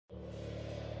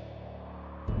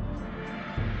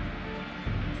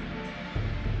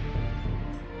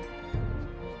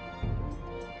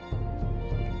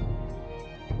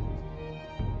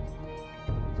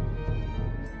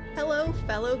Hello,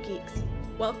 fellow geeks.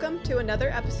 Welcome to another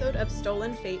episode of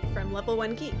Stolen Fate from Level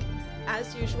 1 Geek.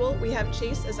 As usual, we have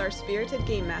Chase as our spirited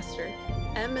game master,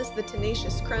 Em as the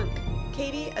tenacious Crunk,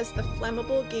 Katie as the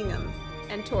flammable Gingham,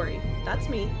 and Tori, that's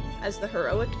me, as the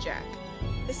heroic Jack.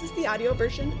 This is the audio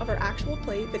version of our actual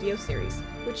play video series,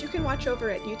 which you can watch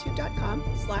over at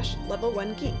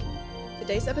youtube.com/level1geek.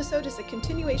 Today's episode is a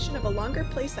continuation of a longer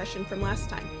play session from last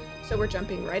time, so we're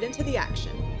jumping right into the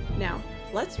action. Now,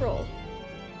 let's roll.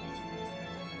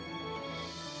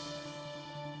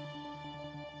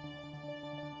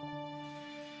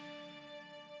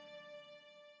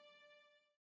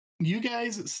 You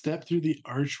guys step through the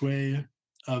archway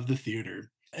of the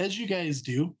theater. As you guys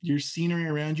do, your scenery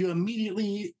around you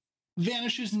immediately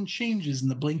vanishes and changes in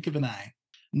the blink of an eye.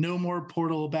 No more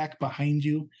portal back behind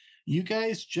you. You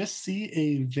guys just see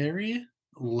a very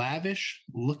lavish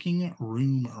looking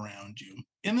room around you.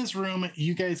 In this room,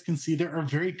 you guys can see there are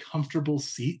very comfortable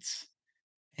seats,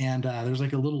 and there's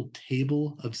like a little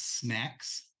table of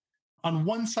snacks. On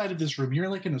one side of this room, you're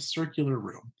like in a circular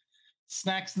room.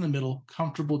 Snacks in the middle,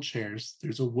 comfortable chairs.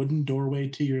 There's a wooden doorway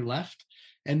to your left.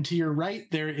 And to your right,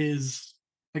 there is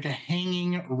like a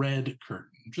hanging red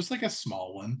curtain, just like a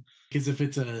small one, as if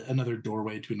it's another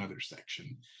doorway to another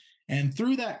section. And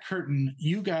through that curtain,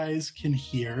 you guys can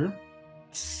hear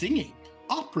singing,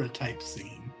 opera type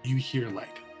singing. You hear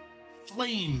like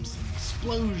flames and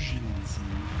explosions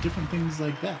and different things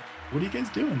like that. What are you guys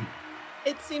doing?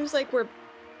 It seems like we're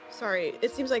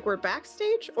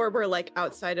backstage, or we're like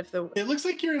outside of the... It looks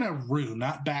like you're in a room,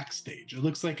 not backstage. It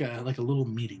looks like a little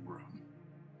meeting room.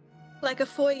 Like a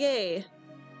foyer.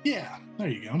 Yeah, there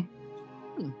you go.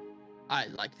 I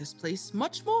like this place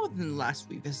much more than the last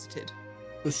we visited.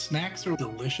 The snacks are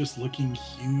delicious looking,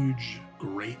 huge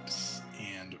grapes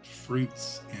and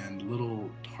fruits and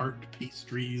little tart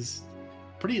pastries.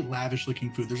 Pretty lavish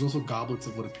looking food. There's also goblets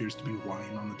of what appears to be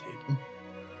wine on the table.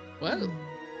 Well,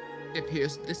 it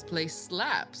appears this place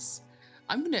slaps.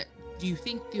 Do you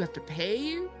think you have to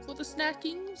pay for the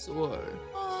snackings, or?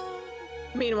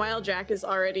 Meanwhile, Jack is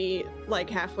already like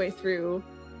halfway through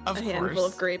a handful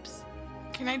of grapes.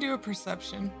 Can I do a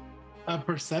perception? A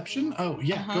perception? Oh,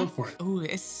 yeah, Go for it. Oh,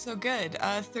 it's so good.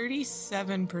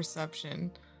 37 perception.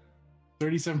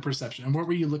 37 perception. And what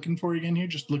were you looking for again here?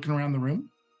 Just looking around the room?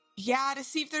 Yeah, to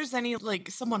see if there's any,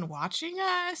 like, someone watching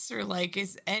us, or, like,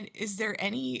 is there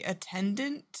any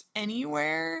attendant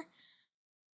anywhere?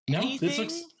 No, Anything?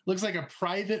 This looks like a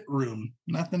private room.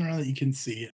 Nothing around that you can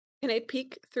see. Can I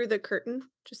peek through the curtain?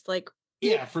 Just like...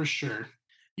 Yeah, for sure.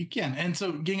 You can. And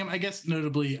so, Gingham, I guess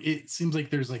notably, it seems like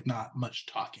there's like not much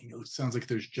talking. It sounds like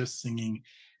there's just singing,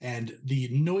 and the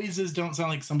noises don't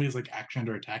sound like somebody's like action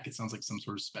or attack. It sounds like some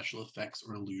sort of special effects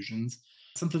or illusions,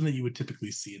 something that you would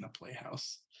typically see in a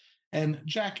playhouse. And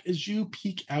Jack, as you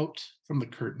peek out from the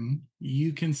curtain,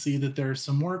 you can see that there are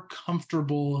some more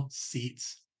comfortable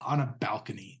seats on a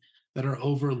balcony that are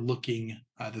overlooking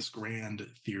this grand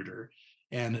theater.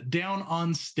 And down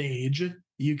on stage,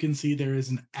 you can see there is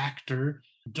an actor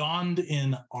donned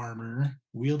in armor,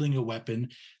 wielding a weapon,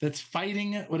 that's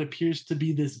fighting what appears to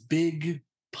be this big,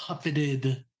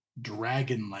 puppeted,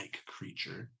 dragon-like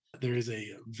creature. There is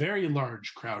a very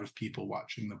large crowd of people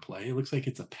watching the play. It looks like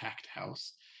it's a packed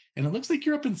house. And it looks like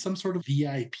you're up in some sort of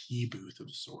VIP booth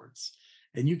of sorts.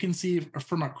 And you can see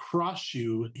from across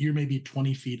you, you're maybe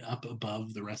 20 feet up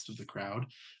above the rest of the crowd.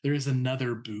 There is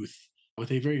another booth with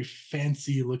a very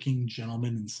fancy looking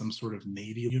gentleman in some sort of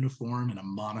Navy uniform and a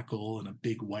monocle and a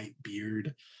big white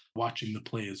beard watching the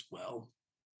play as well.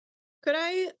 Could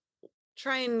I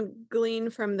try and glean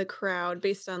from the crowd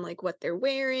based on like what they're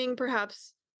wearing,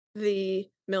 perhaps the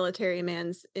military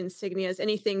man's insignias,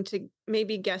 anything to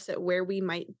maybe guess at where we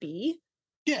might be?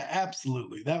 Yeah,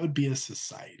 absolutely. That would be a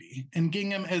society. And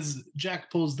Gingham, as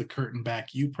Jack pulls the curtain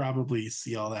back, you probably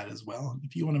see all that as well.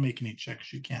 If you want to make any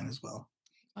checks, you can as well.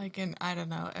 Like an, I don't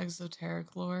know,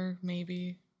 exoteric lore,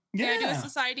 maybe? Yeah. Can I do a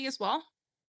society as well?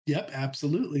 Yep,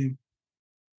 absolutely.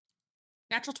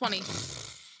 Natural 20.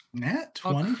 Nat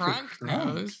 20 for Crunk Crunk.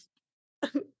 knows.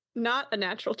 Not a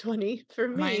natural 20 for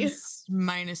me.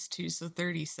 Mine's -2, so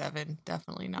 37.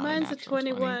 Definitely not. Mine's a natural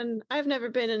 21. 20. I've never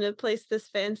been in a place this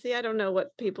fancy. I don't know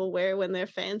what people wear when they're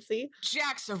fancy.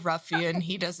 Jack's a ruffian.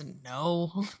 He doesn't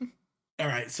know. All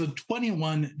right, so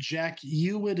 21, Jack,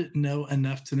 you would know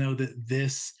enough to know that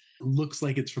this looks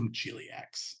like it's from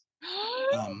Cheliax.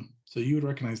 So you would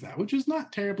recognize that, which is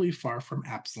not terribly far from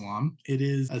Absalom. It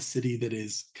is a city that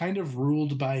is kind of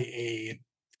ruled by a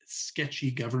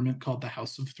sketchy government called the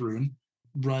House of Thrun,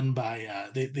 run by,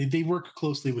 they work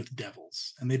closely with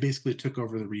devils, and they basically took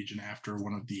over the region after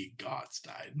one of the gods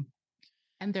died.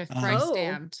 And they're thrice Oh.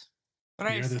 damned.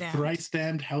 We are the Thrice thrice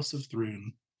damned House of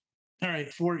Thrun. All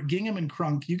right, for Gingham and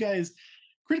Krunk, you guys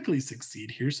critically succeed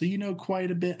here, so you know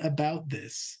quite a bit about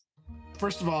this.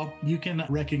 First of all, you can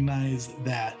recognize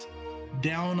that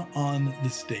down on the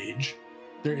stage,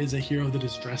 there is a hero that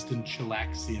is dressed in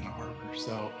Chilaxian armor.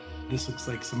 So this looks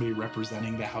like somebody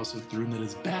representing the House of Thrun that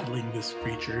is battling this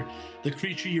creature. The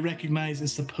creature you recognize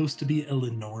is supposed to be a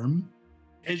Lenorm.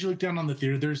 As you look down on the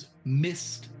theater, there's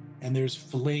mist and there's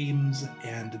flames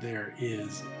and there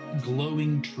is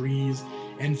glowing trees,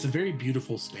 and it's a very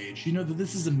beautiful stage. You know that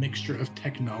this is a mixture of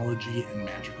technology and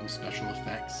magical special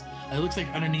effects. It looks like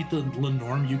underneath the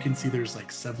Lenorm, you can see there's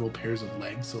like several pairs of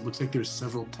legs. So it looks like there's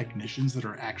several technicians that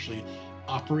are actually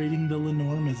operating the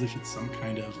Lenorm as if it's some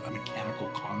kind of a mechanical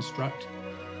construct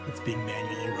that's being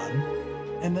manually run.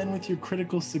 And then with your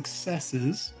critical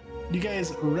successes, you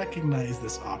guys recognize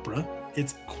this opera.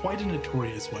 It's quite a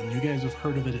notorious one. You guys have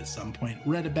heard of it at some point,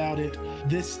 read about it.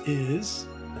 This is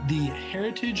the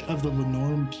Heritage of the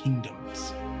Lenorm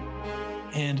Kingdoms.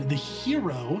 And the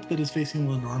hero that is facing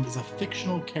Lenorm is a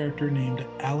fictional character named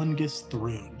Alangus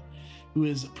Thrun, who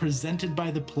is presented by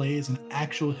the play as an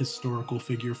actual historical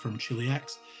figure from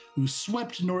Chiliax, who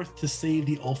swept north to save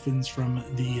the Ulfins from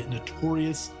the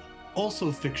notorious, also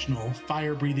fictional,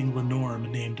 fire-breathing Lenorm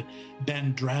named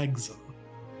Bandragzum.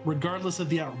 Regardless of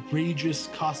the outrageous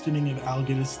costuming of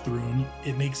Alangus Thrun,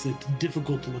 it makes it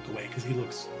difficult to look away because he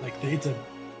looks like it's a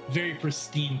very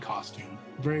pristine costume,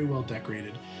 very well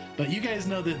decorated. But you guys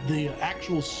know that the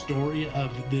actual story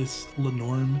of this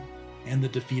Lenorm and the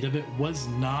defeat of it was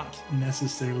not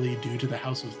necessarily due to the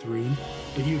House of Thrun,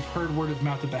 but you've heard word of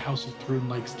mouth that the House of Thrun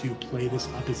likes to play this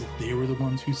up as if they were the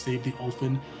ones who saved the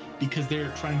Ulfin, because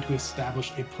they're trying to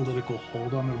establish a political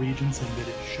hold on the region, saying that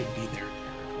it should be their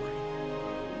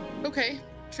territory. Okay,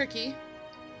 tricky.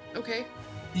 Okay.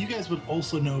 You guys would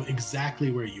also know exactly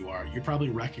where you are. You probably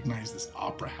recognize this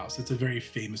opera house. It's a very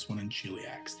famous one in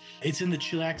Chiliax. It's in the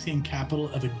Chilaxian capital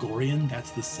of Egorian,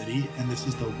 that's the city, and this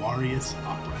is the Warius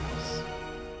Opera House.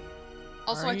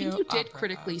 Also, I think Wario you did Opera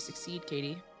critically House. succeed,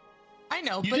 Katie. I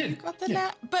know, You but did, you got the yeah.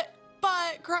 nat. But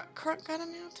Crunk got a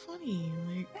nat 20.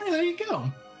 Like, Hey, there you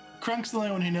go. Crunk's the only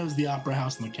one who knows the opera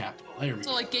house in the capital. There we So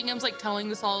go. like Gingham's like telling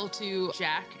this all to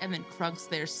Jack, and then Crunk's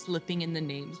there slipping in the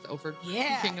names over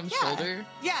yeah, Gingham's yeah. shoulder.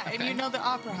 Yeah, and Okay. you know the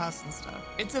opera house and stuff.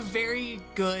 It's a very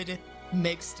good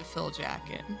mix to fill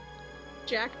Jack in.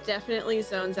 Jack definitely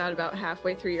zones out about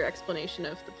halfway through your explanation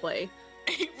of the play.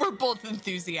 We're both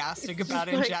enthusiastic It's about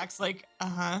just it. like- Jack's like,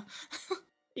 uh-huh.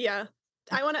 Yeah.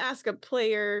 I want to ask a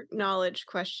player knowledge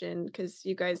question because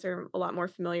you guys are a lot more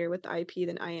familiar with the IP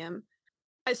than I am.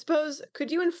 I suppose, could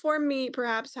you inform me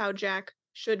perhaps how Jack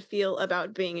should feel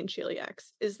about being in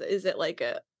Chiliax? Is it like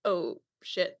a, oh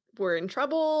shit, we're in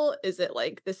trouble? Is it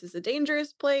like this is a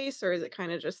dangerous place? Or is it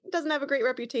kind of just doesn't have a great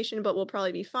reputation, but we'll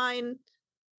probably be fine?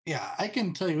 Yeah, I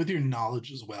can tell you with your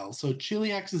knowledge as well. So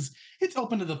Chiliax it's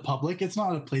open to the public. It's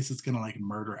not a place that's going to like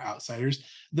murder outsiders,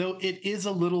 though it is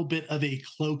a little bit of a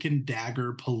cloak and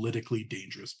dagger politically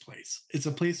dangerous place. It's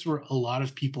a place where a lot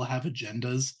of people have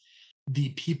agendas. The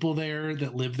people there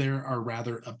that live there are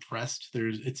rather oppressed.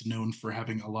 It's known for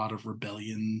having a lot of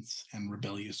rebellions and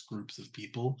rebellious groups of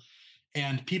people.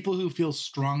 And people who feel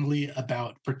strongly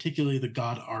about particularly the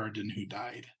god Arden who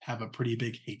died have a pretty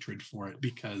big hatred for it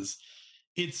because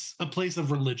it's a place of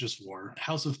religious war.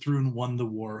 House of Thrun won the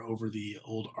war over the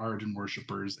old Arden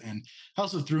worshippers, and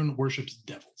House of Thrun worships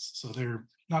devils. So they're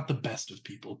not the best of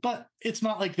people, but it's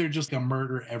not like they're just a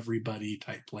murder everybody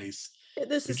type place.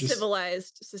 This They're is just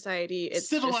civilized society. It's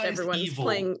civilized just everyone's evil.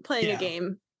 playing Yeah. a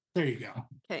game. There you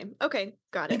go. Okay,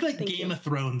 got it. Think like Thank Game you. of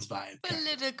Thrones vibe. kind of.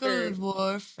 Political Sure.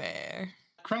 warfare.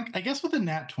 Crunk, I guess with a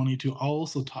nat 22, I'll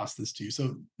also toss this to you.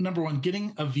 So, number one,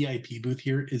 getting a VIP booth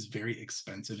here is very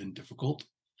expensive and difficult.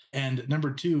 And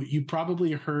number two, you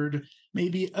probably heard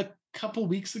maybe a couple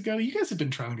weeks ago. You guys have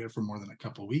been trying to get it for more than a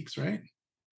couple weeks, right?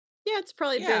 Yeah, it's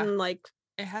probably Yeah. been like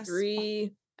It has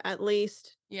 3 at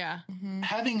least. Yeah. Mhm.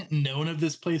 Having known of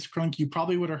this place, Crunk, you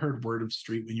probably would have heard word of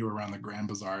street when you were around the Grand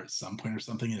Bazaar at some point or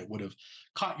something, and it would have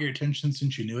caught your attention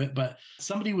since you knew it. But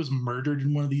somebody was murdered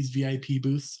in one of these VIP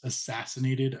booths,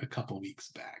 assassinated a couple weeks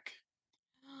back.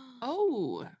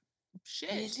 Oh,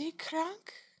 shit. Really, Crunk?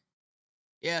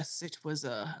 Yes, it was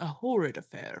a horrid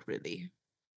affair, really.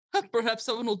 Perhaps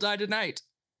someone will die tonight.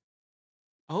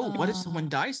 Oh, what if someone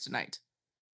dies tonight?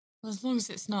 Well, as long as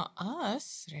it's not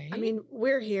us, right? I mean,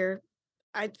 we're here.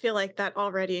 I feel like that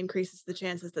already increases the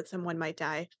chances that someone might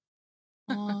die.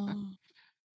 Oh,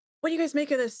 What do you guys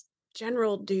make of this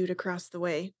general dude across the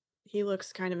way? He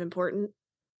looks kind of important.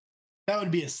 That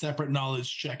would be a separate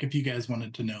knowledge check if you guys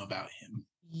wanted to know about him.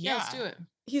 Yeah, let's do it.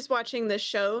 He's watching this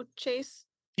show, Chase.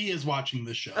 He is watching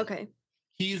the show. Okay.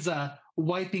 He's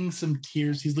wiping some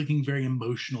tears. He's looking very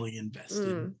emotionally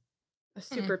invested. A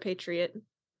super patriot.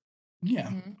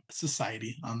 Yeah,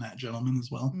 society on that gentleman as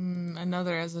well.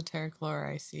 Another esoteric lore,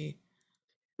 I see.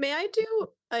 May I do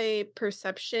a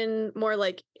perception, more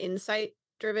like insight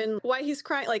driven? Why he's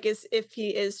crying, like, is if he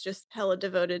is just hella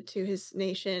devoted to his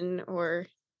nation, or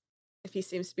if he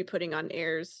seems to be putting on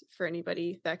airs for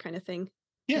anybody, that kind of thing.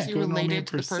 Yeah, Is he go and roll me a related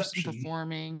to the person perception.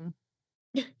 performing?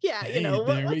 Yeah, Hey, you know,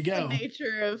 there we what's go. the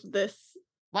nature of this?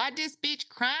 Why this bitch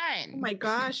crying? Oh my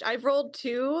gosh, I've rolled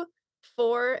 2,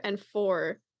 4, and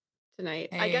 4 tonight.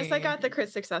 I guess I got the crit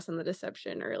success on the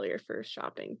deception earlier for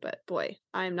shopping, but boy,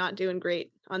 I'm not doing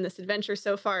great on this adventure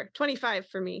so far. 25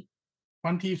 for me.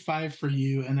 25 for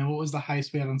you. And then what was the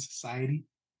highest we had on society?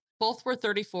 Both were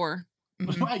 34.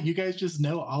 Wow, you guys just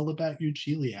know all about your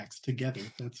chiliacs together.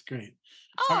 That's great.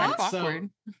 Oh, All right, that's so awkward.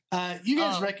 you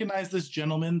guys recognize this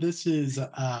gentleman. This is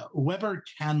Weber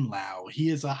Canlau. He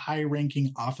is a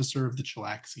high-ranking officer of the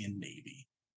Chilaxian Navy.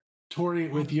 Tori,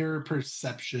 with your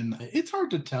perception, it's hard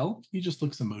to tell. He just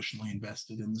looks emotionally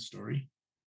invested in the story.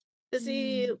 Does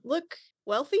he look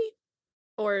wealthy?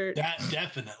 Or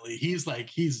Definitely. He's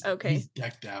Okay. He's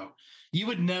decked out. You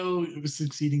would know,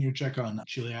 succeeding your check on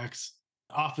Chiliacs,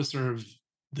 officer of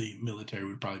the military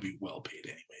would probably be well paid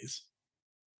anyways.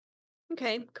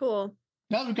 Okay, cool.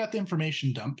 Now that we've got the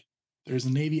information dump, there's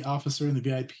a Navy officer in the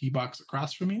VIP box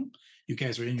across from you. You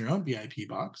guys are in your own VIP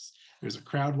box. There's a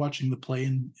crowd watching the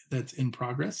play that's in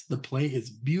progress. The play is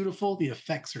beautiful. The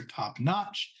effects are top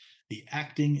notch. The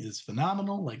acting is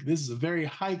phenomenal. Like, this is a very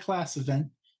high class event.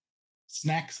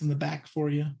 Snacks in the back for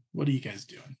you. What are you guys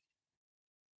doing?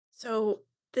 So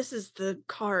this is the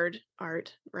card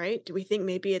art, right? Do we think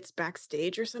maybe it's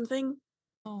backstage or something?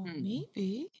 Oh,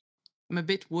 maybe. I'm a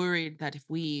bit worried that if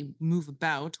we move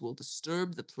about, we'll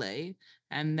disturb the play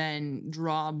and then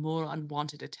draw more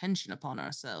unwanted attention upon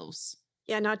ourselves.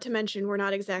 Yeah, not to mention we're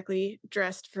not exactly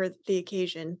dressed for the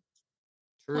occasion.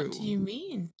 True. What do you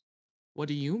mean? What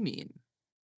do you mean?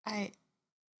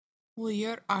 Well,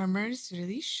 your armor's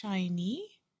really shiny.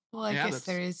 Well, I Yeah, guess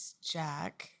there is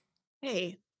Jack.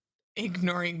 Hey.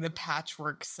 Ignoring the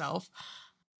patchwork self.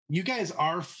 You guys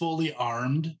are fully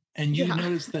armed, and you Yeah.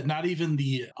 notice that not even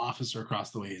the officer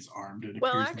across the way is armed. It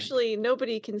Well, appears like- actually,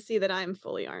 nobody can see that I'm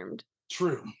fully armed.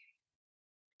 True.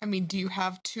 I mean, do you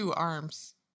have 2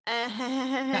 arms?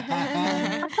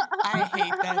 I I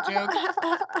hate that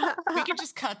joke. We could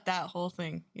just cut that whole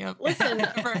thing. Yep. Listen.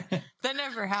 That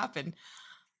never happened.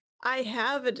 I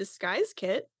have a disguise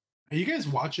kit. Are you guys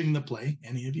watching the play?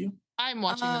 Any of you? I'm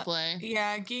watching the play.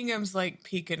 Yeah, Gingham's like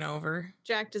peeking over.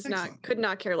 Jack Excellent. could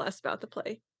not care less about the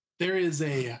play. There is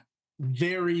a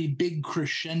very big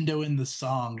crescendo in the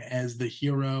song as the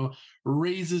hero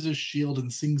raises his shield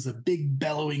and sings a big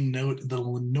bellowing note. The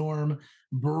Lenorm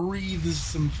breathes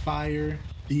some fire.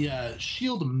 The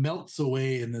shield melts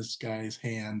away in this guy's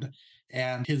hand,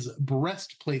 and his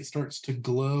breastplate starts to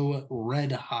glow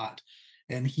red hot.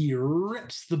 And he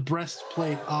rips the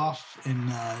breastplate off and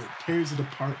tears it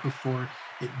apart before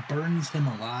it burns him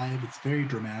alive. It's very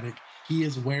dramatic. He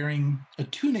is wearing a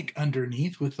tunic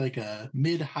underneath with like a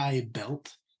mid-high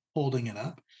belt holding it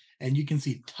up. And you can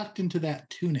see tucked into that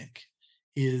tunic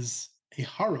is a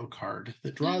Haro card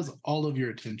that draws all of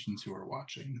your attention who are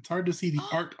watching. It's hard to see the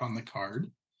art on the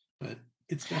card, but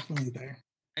it's definitely there.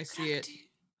 I see it.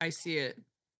 I see it.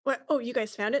 What? Oh, you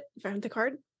guys found it? Found the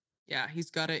card? Yeah, he's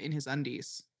got it in his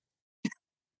undies.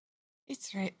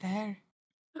 It's right there.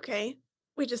 Okay.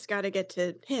 We just got to get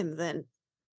to him then.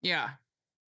 Yeah.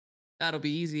 That'll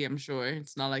be easy, I'm sure.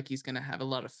 It's not like he's going to have a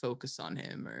lot of focus on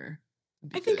him or...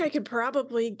 I think I could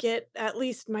probably get at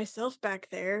least myself back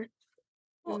there.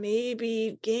 Well-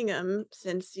 Maybe Gingham,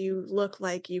 since you look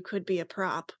like you could be a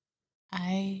prop.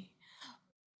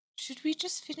 Should we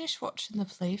just finish watching the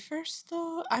play first,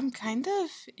 though? I'm kind of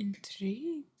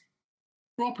intrigued.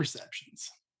 Roll perceptions.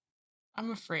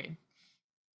 I'm afraid.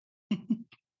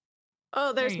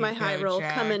 Oh, there's There you my high go, roll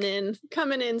Jack. coming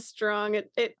in strong.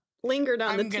 It lingered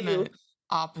on I'm the gonna 2.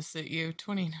 opposite you.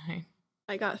 29.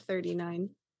 I got 39.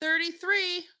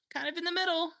 33, kind of in the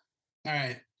middle. All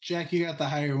right, Jack, you got the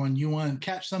higher one. You want to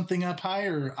catch something up high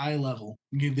or eye level?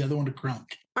 Give the other one to Crunk.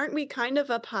 Aren't we kind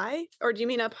of up high? Or do you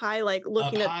mean up high, like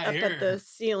looking up at higher. the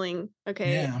ceiling?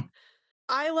 Okay. Yeah.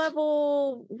 Eye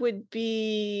level would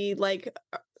be like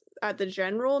at the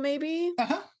general, maybe?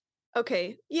 Uh-huh.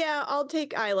 Okay. Yeah, I'll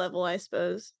take eye level, I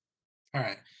suppose. All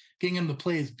right. Gingham, the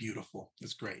play is beautiful.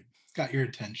 It's great. It's got your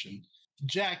attention.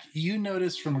 Jack, you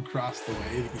notice from across the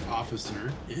way the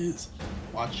officer is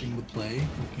watching the play,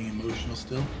 looking emotional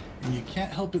still, and you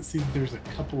can't help but see that there's a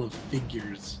couple of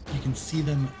figures. You can see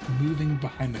them moving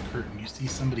behind the curtain. You see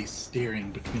somebody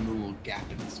staring between the little gap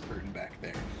in this curtain back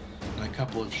there, and a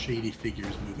couple of shady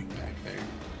figures moving back there.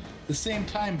 At the same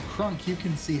time, Crunk, you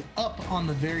can see up on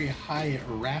the very high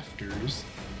rafters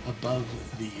above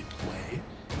the play,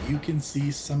 you can see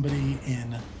somebody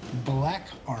in black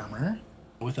armor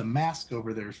with a mask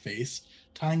over their face,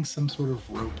 tying some sort of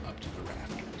rope up to the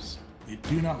rafters. They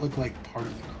do not look like part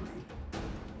of the crew.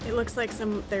 It looks like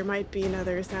there might be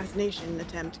another assassination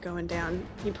attempt going down.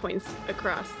 He points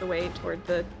across the way toward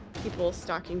the people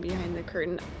stalking behind the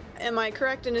curtain. Am I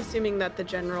correct in assuming that the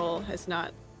general has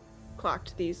not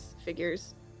clocked these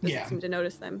figures? Doesn't seem to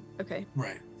notice them. Okay.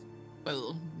 Right.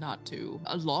 Well, not to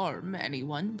alarm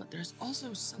anyone, but there's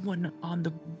also someone on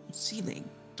the ceiling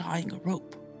tying a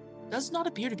rope. Does not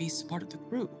appear to be part of the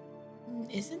crew.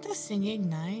 Isn't the singing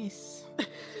nice?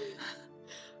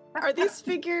 Are these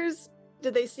figures, do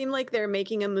they seem like they're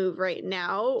making a move right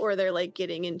now, or they're like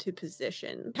getting into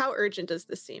position? How urgent does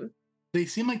this seem? They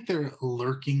seem like they're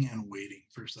lurking and waiting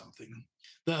for something.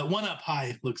 The one up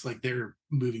high looks like they're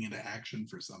moving into action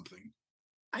for something.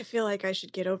 I feel like I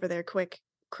should get over there quick.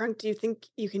 Crunk, do you think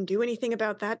you can do anything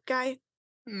about that guy?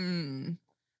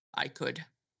 I could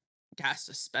cast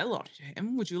a spell on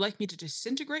him. Would you like me to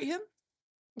disintegrate him?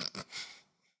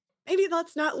 Maybe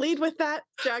let's not lead with that.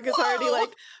 Jack is already Whoa!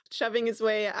 like shoving his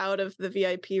way out of the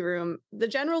VIP room. The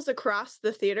general's across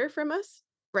the theater from us,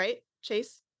 right,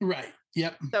 Chase? Right.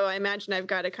 Yep. So I imagine I've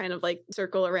got to kind of like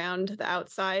circle around the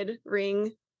outside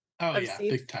ring. Oh, of yeah.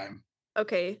 seats. Big time.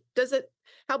 Okay.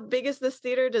 How big is this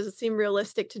theater? Does it seem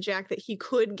realistic to Jack that he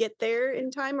could get there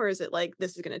in time, or is it like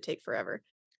this is going to take forever?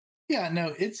 Yeah,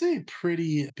 no, it's a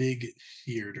pretty big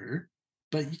theater,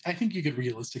 but I think you could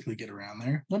realistically get around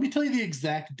there. Let me tell you the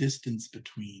exact distance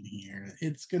between here.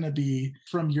 It's going to be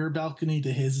from your balcony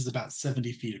to his is about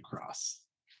 70 feet across.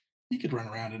 You could run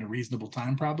around in a reasonable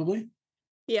time, probably.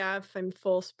 Yeah, if I'm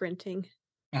full sprinting.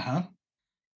 Uh-huh.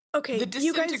 Okay, The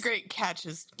disintegrate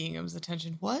catches Gingham's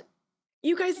attention. What?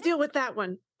 you guys deal with that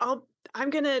one. I'm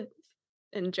gonna,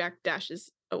 and Jack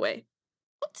dashes away.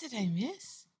 What did I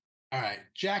miss? All right.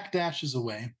 Jack dashes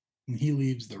away and he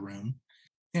leaves the room.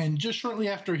 And just shortly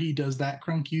after he does that,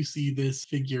 Crunk, you see this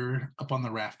figure up on the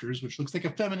rafters, which looks like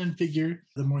a feminine figure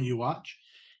the more you watch.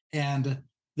 And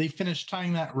they finish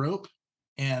tying that rope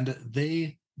and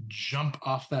they jump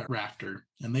off that rafter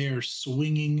and they are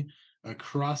swinging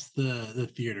across the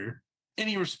theater.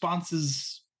 Any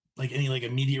responses, like any like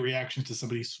immediate reactions to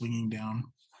somebody swinging down?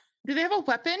 Do they have a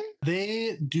weapon?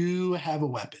 They do have a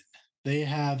weapon. They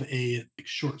have a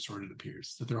short sword, it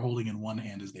appears, that they're holding in one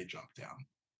hand as they jump down.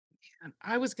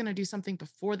 I was going to do something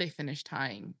before they finish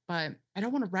tying, but I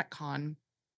don't want to retcon.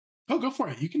 Oh, go for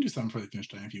it. You can do something before they finish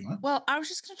tying if you want. Well, I was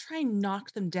just going to try and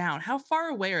knock them down. How far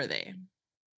away are they?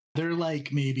 They're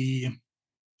like maybe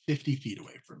 50 feet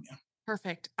away from you.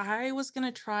 Perfect. I was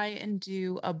going to try and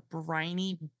do a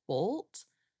briny bolt.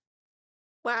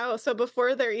 Wow, so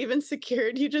before they're even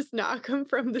secured, you just knock them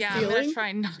from the I'm going ceiling? to try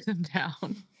and knock them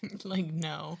down. Like,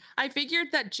 no. I figured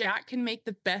that Jack can make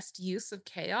the best use of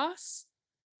chaos.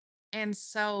 And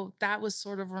so that was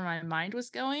sort of where my mind was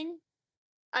going.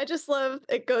 I just love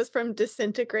it goes from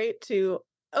disintegrate to,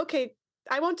 okay,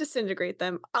 I won't disintegrate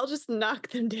them. I'll just knock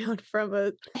them down from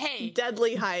a Hey,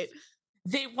 deadly height.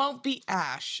 they won't be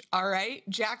ash, all right?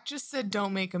 Jack just said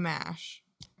don't make them ash.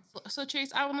 So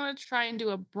Chase, I want to try and do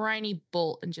a briny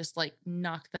bolt and just like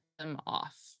knock them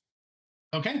off.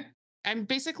 Okay. I'm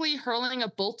basically hurling a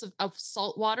bolt of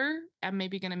salt water. I'm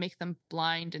maybe going to make them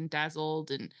blind and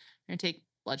dazzled and going to take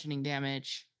bludgeoning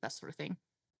damage, that sort of thing.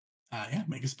 Yeah,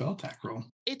 make a spell attack roll.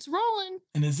 It's rolling.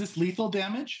 And is this lethal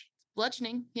damage?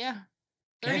 Bludgeoning, yeah.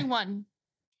 Okay. 31.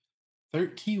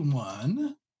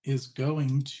 31 is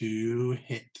going to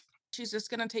hit. She's just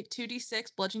going to take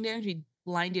 2d6 bludgeoning damage, be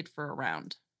blinded for a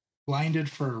round. Blinded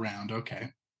for a round, okay.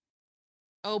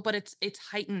 Oh, but it's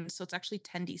heightened, so it's actually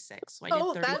 10d6. So I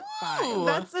did 35.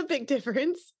 That's a big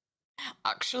difference.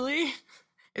 Actually,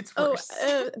 it's Oh, worse.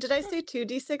 did I say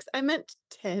 2d6? I meant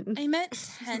 10. I meant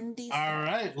 10d6. All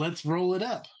right, let's roll it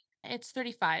up. It's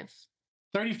 35.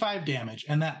 35 damage.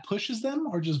 And that pushes them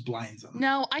or just blinds them?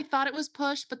 No, I thought it was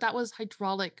push, but that was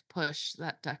hydraulic push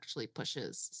that actually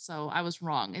pushes. So I was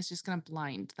wrong. It's just going to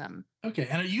blind them. Okay.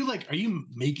 And are you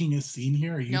making a scene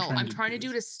here? Or are you No, I'm trying to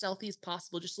do it as stealthy as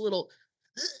possible. Just a little.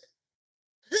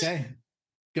 Okay.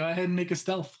 Go ahead and make a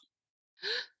stealth.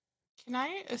 Can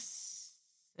I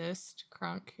assist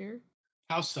Kronk here?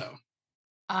 How so?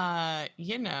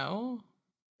 You know.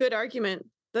 Good argument.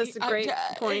 That's a great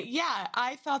point. Yeah,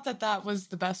 I thought that was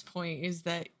the best point, is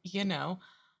that,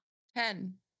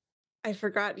 10. I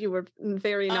forgot you were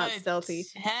very not stealthy.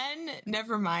 10?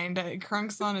 Never mind.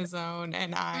 Crunk's on his own,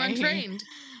 and I'm untrained.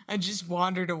 I just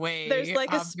wandered away. There's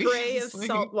like a spray of obviously.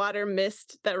 saltwater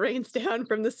mist that rains down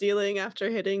from the ceiling after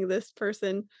hitting this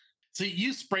person. So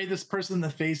you spray this person in the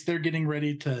face. They're getting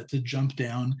ready to jump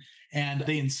down, and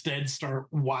they instead start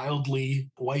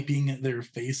wildly wiping their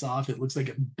face off. It looks like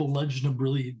it bludgeoned them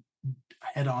really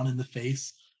head on in the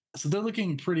face. So they're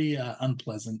looking pretty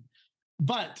unpleasant.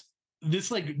 But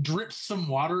this like drips some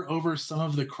water over some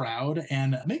of the crowd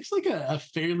and makes like a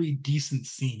fairly decent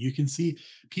scene. You can see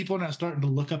people are now starting to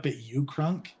look up at you,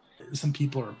 Crunk. Some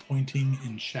people are pointing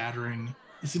and chattering.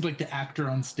 It seems like the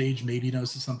actor on stage maybe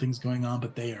notices something's going on,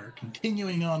 but they are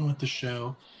continuing on with the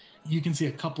show. You can see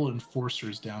a couple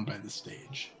enforcers down by the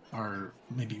stage are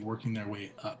maybe working their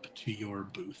way up to your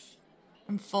booth.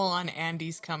 I'm full on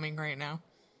Andy's coming right now.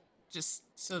 Just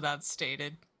so that's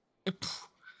stated. Okay.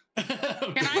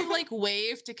 Can I like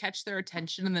wave to catch their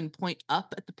attention and then point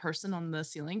up at the person on the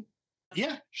ceiling?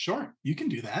 Yeah, sure. You can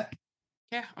do that.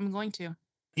 Yeah, I'm going to.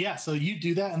 Yeah, so you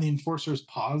do that and the enforcers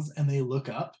pause and they look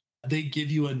up. They give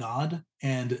you a nod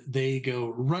and they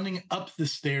go running up the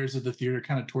stairs of the theater,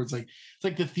 kind of towards it's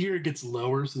like the theater gets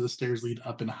lower, so the stairs lead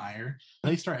up and higher.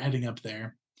 They start heading up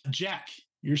there. Jack,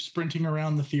 you're sprinting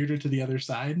around the theater to the other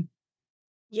side?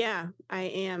 Yeah, I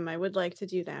am. I would like to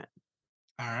do that.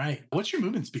 All right. What's your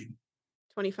movement speed?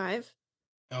 25.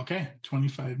 Okay,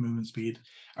 25 movement speed.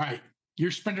 All right.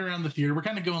 You're sprinting around the theater. We're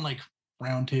kind of going like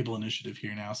round table initiative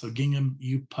here now. So Gingham,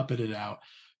 you puppet it out.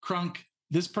 Crunk,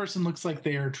 this person looks like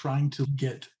they are trying to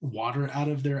get water out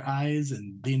of their eyes,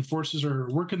 and the enforcers are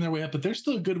working their way up, but they're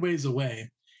still a good ways away.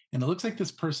 And it looks like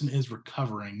this person is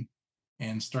recovering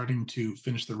and starting to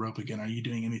finish the rope again. Are you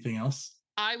doing anything else?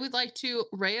 I would like to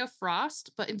Ray of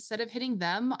Frost, but instead of hitting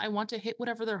them, I want to hit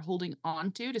whatever they're holding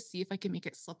on to see if I can make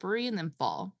it slippery and then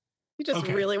fall. You just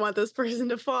really want this person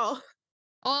to fall.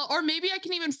 Or maybe I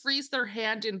can even freeze their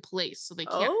hand in place so they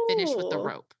can't finish with the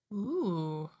rope.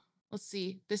 Ooh. Let's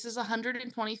see. This is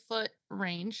 120-foot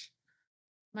range.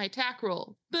 My attack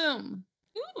roll. Boom.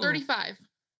 Ooh. 35.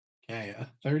 Okay, a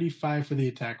 35 for the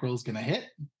attack roll is going to hit.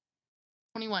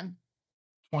 21.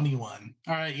 21.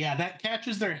 All right, yeah, that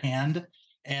catches their hand,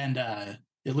 and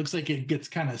it looks like it gets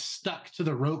kind of stuck to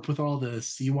the rope with all the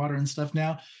seawater and stuff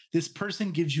now. This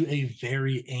person gives you a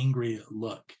very angry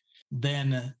look.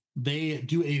 Then they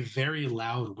do a very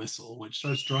loud whistle, which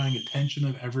starts drawing attention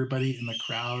of everybody in the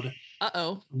crowd.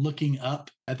 Looking up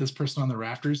at this person on the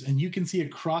rafters, and you can see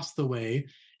across the way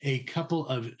a couple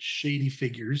of shady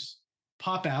figures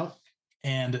pop out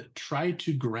and try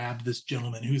to grab this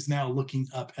gentleman who's now looking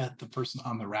up at the person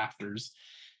on the rafters.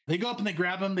 They go up and they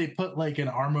grab him. They put like an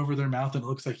arm over their mouth and it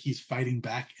looks like he's fighting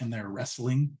back and they're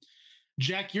wrestling.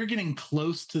 Jack, you're getting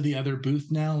close to the other booth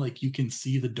now. Like you can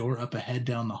see the door up ahead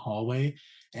down the hallway.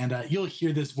 And you'll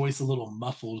hear this voice a little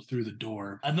muffled through the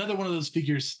door. Another one of those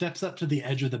figures steps up to the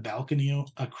edge of the balcony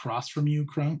across from you,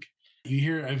 Crunk. You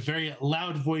hear a very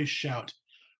loud voice shout,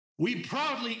 "We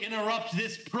proudly interrupt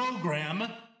this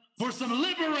program for some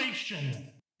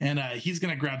liberation." And he's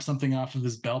going to grab something off of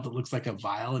his belt that looks like a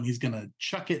vial, and he's going to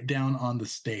chuck it down on the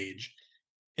stage.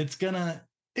 It's going to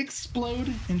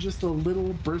explode in just a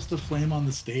little burst of flame on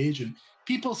the stage, and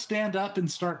people stand up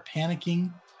and start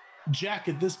panicking. Jack,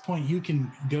 at this point, you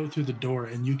can go through the door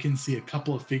and you can see a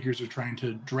couple of figures are trying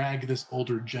to drag this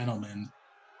older gentleman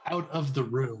out of the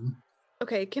room.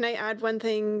 Okay, can I add one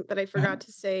thing that I forgot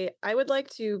to say? I would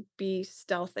like to be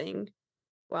stealthing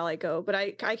while I go, but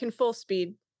I can full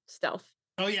speed stealth.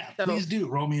 Oh yeah, so, please do.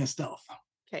 Roll me a stealth.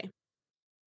 Okay.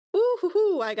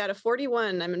 Ooh, I got a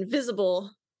 41. I'm invisible.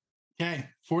 Okay,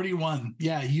 41.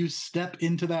 Yeah, you step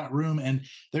into that room and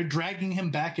they're dragging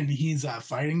him back and he's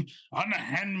fighting.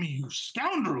 "Unhand me, you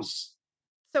scoundrels."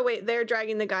 So wait, they're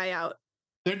dragging the guy out.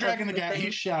 They're dragging the guy.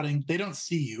 He's shouting. They don't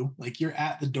see you. Like you're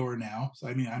at the door now. So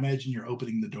I mean, I imagine you're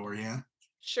opening the door, yeah?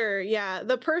 Sure, yeah.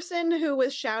 The person who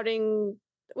was shouting,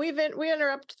 we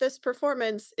interrupt this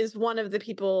performance, is one of the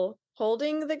people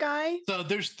holding the guy. So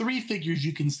there's three figures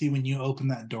you can see when you open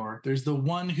that door. There's the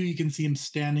one who you can see him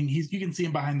standing. You can see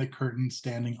him behind the curtain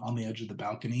standing on the edge of the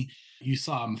balcony. You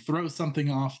saw him throw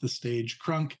something off the stage.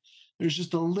 Crunk, there's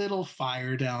just a little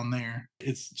fire down there.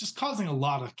 It's just causing a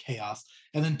lot of chaos.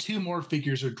 And then two more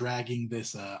figures are dragging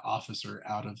this officer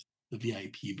out of the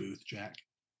VIP booth, Jack.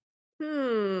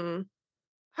 How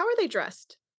are they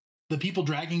dressed? The people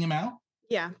dragging him out?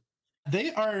 Yeah.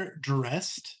 They are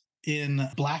dressed in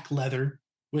black leather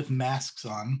with masks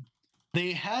on.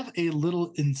 They have a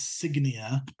little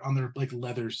insignia on their like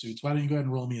leather suits. Why don't you go ahead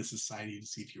and roll me a society to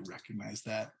see if you recognize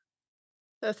that?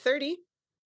 A 30.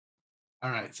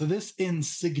 All right. So this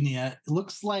insignia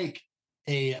looks like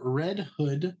a red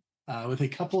hood with a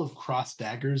couple of cross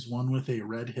daggers, one with a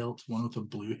red hilt, one with a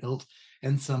blue hilt,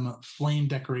 and some flame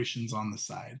decorations on the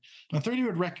side. Now, 30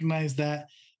 would recognize that.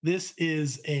 This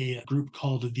is a group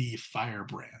called the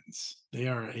Firebrands. They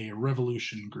are a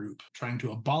revolution group trying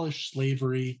to abolish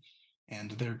slavery,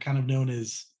 and they're kind of known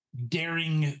as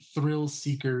daring thrill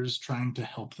seekers trying to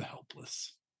help the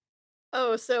helpless.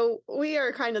 Oh, so we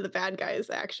are kind of the bad guys,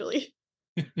 actually.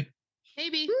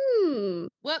 Maybe. Hmm.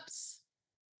 Whoops.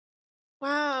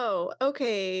 Wow.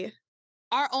 Okay.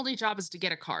 Our only job is to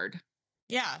get a card.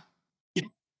 Yeah.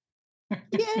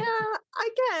 Yeah, I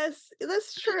guess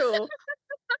that's true.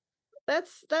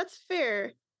 That's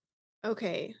fair.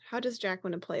 Okay, how does Jack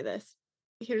want to play this?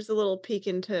 Here's a little peek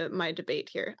into my debate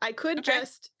here. I could Okay.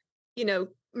 just,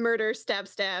 murder,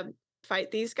 stab,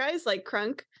 fight these guys like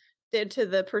Crunk did to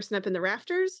the person up in the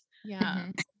rafters. Yeah.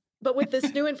 Mhm. But with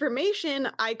this new information,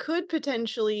 I could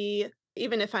potentially,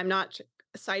 even if I'm not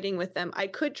siding with them, I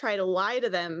could try to lie to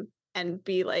them and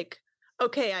be like,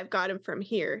 okay, I've got him from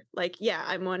here. Like, yeah,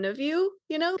 I'm one of you,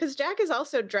 because Jack is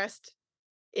also dressed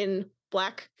in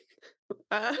black,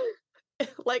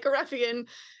 like a ruffian,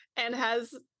 and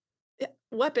has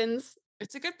weapons.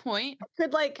 It's a good point.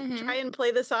 Could Mhm. try and play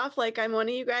this off like I'm one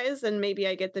of you guys, and maybe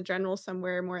I get the general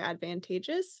somewhere more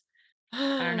advantageous.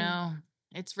 I don't know.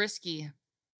 It's risky.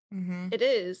 Mhm. It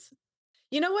is.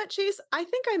 You know what, Chase? I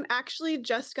think I'm actually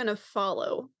just going to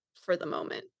follow for the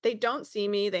moment. They don't see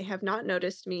me. They have not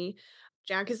noticed me.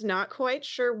 Jack is not quite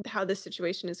sure how this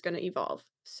situation is going to evolve.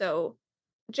 So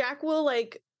Jack will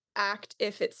act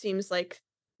if it seems like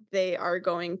they are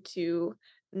going to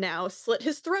now slit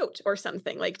his throat or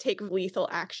something, like take lethal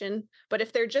action. But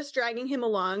if they're just dragging him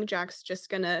along, Jack's just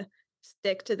going to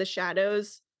stick to the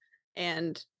shadows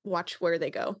and watch where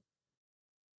they go.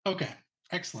 Okay,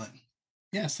 excellent.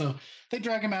 Yeah, so they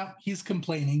drag him out. He's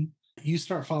complaining. You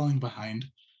start following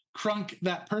behind. Crunk,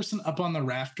 that person up on the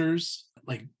rafters,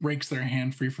 breaks their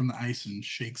hand free from the ice and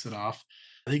shakes it off.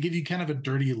 They give you kind of a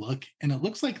dirty look, and it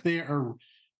looks like they are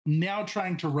now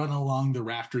trying to run along the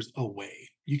rafters away.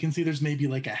 You can see there's maybe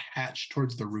like a hatch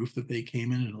towards the roof that they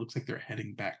came in, and it looks like they're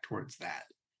heading back towards that.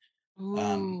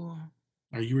 Ooh.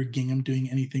 Are you or Gingham doing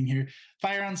anything here?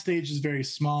 Fire on stage is very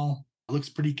small. It looks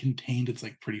pretty contained. It's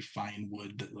like pretty fine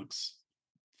wood that looks,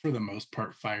 for the most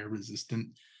part, fire resistant.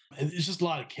 It's just a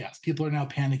lot of chaos. People are now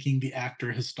panicking. The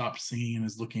actor has stopped singing and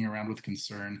is looking around with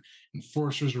concern.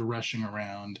 Enforcers are rushing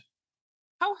around.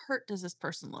 How hurt does this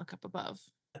person look up above?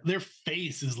 Their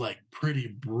face is pretty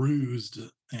bruised,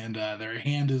 and their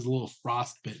hand is a little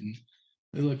frostbitten.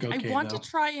 They look okay. I want though. to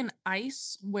try and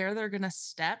ice where they're going to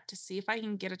step to see if I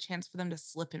can get a chance for them to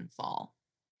slip and fall.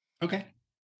 Okay.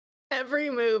 Every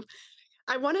move.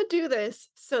 I want to do this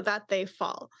so that they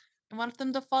fall. I want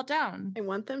them to fall down. I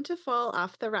want them to fall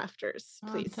off the rafters, I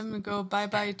want please. them to go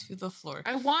bye-bye to the floor.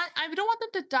 I don't want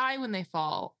them to die when they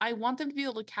fall. I want them to be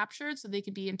able to capture it so they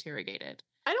can be interrogated.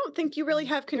 I don't think you really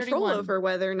have control 31. over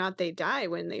whether or not they die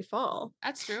when they fall.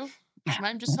 That's true.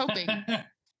 I'm just hoping.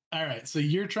 All right, so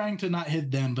you're trying to not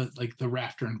hit them, but the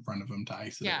rafter in front of them to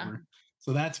ice it over.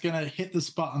 So that's gonna hit the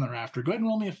spot on the rafter. Go ahead and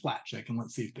roll me a flat check, and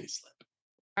let's see if they slip.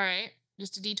 All right,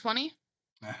 just a D20.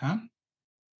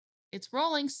 It's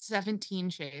rolling 17,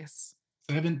 Chase.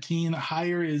 17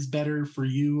 higher is better for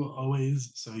you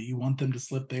always. So you want them to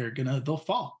slip. They'll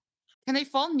fall. Can they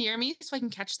fall near me so I can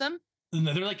catch them?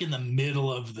 No, they're in the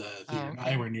middle of the theater,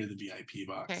 okay. nowhere near the VIP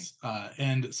box. Okay.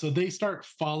 And so they start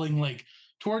falling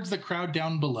towards the crowd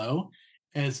down below.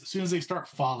 As soon as they start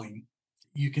falling,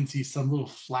 you can see some little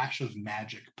flash of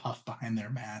magic puff behind their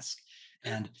mask,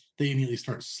 and they immediately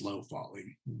start slow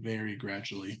falling very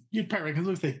gradually. You'd probably recognize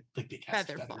it looks like they cast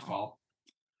a feather fall.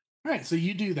 All right, so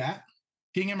you do that.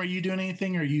 Gingham, are you doing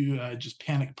anything, or are you just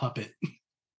panic puppet?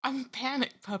 I'm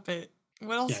panic puppet.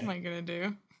 What else am I gonna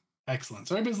do? Excellent.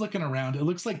 So everybody's looking around. It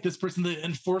looks like this person, the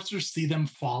enforcers see them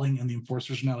falling, and the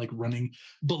enforcers are now running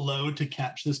below to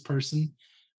catch this person.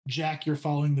 Jack, you're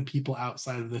following the people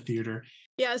outside of the theater.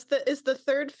 Yeah, is the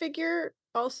third figure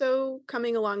also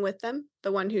coming along with them?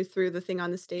 The one who threw the thing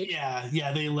on the stage?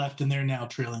 Yeah, they left and they're now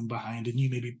trailing behind, and you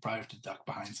maybe probably have to duck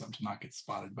behind some to not get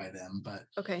spotted by them, but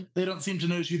okay. They don't seem to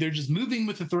notice you. They're just moving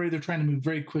with authority. They're trying to move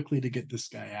very quickly to get this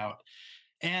guy out.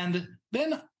 And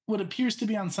then what appears to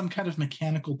be on some kind of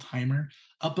mechanical timer,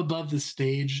 up above the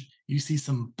stage, you see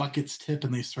some buckets tip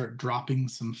and they start dropping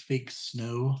some fake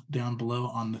snow down below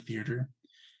on the theater.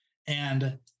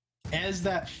 And as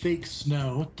that fake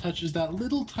snow touches that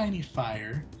little tiny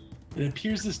fire, It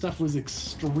appears this stuff was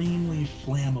extremely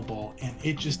flammable and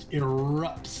it just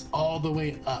erupts all the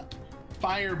way up.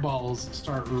 Fireballs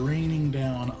start raining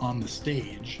down on the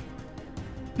stage.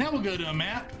 Now we'll go to a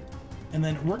map, and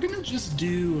then we're gonna just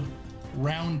do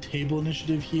round table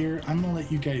initiative here. I'm gonna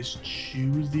let you guys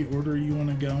choose the order you want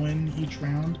to go in each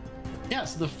round. Yeah,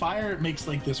 so the fire makes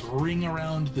like this ring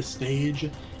around the stage,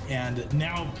 and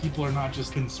now people are not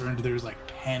just concerned, there's like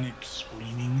panic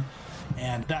screaming,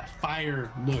 and that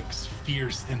fire looks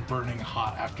fierce and burning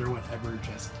hot after whatever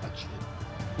just touched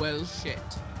it. Well, shit.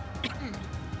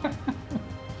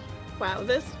 Wow,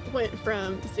 this went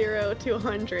from 0 to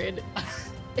 100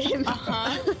 in, in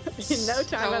no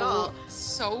time at all.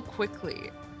 So quickly.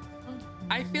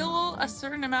 I feel a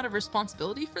certain amount of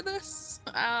responsibility for this.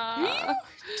 I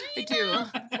do.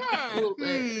 A little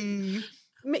bit.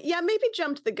 Yeah, maybe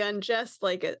jumped the gun just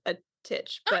like a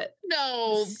titch, but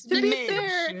No. to be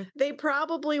fair, they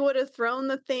probably would have thrown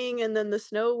the thing and then the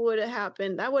snow would have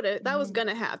happened. That was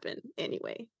gonna happen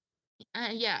anyway.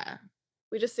 Yeah.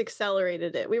 We just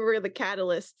accelerated it. We were the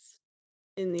catalysts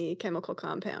in the chemical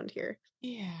compound here.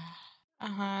 Yeah.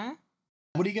 Uh-huh.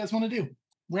 What do you guys want to do?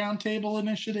 Round table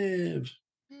initiative.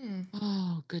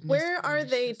 Oh, goodness. Where are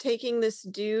they gracious. taking this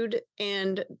dude,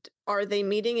 and are they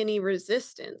meeting any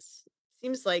resistance?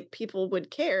 Seems like people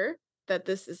would care that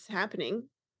this is happening.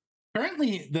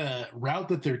 Currently, the route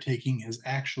that they're taking is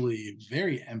actually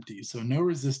very empty, so no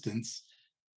resistance.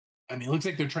 I mean, it looks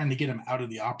like they're trying to get him out of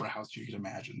the opera house, you could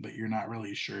imagine, but you're not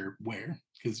really sure where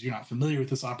because you're not familiar with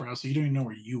this opera house, so you don't even know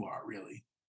where you are, really.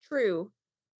 True.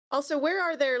 Also, where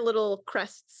are their little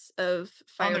crests of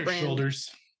On their firebrand?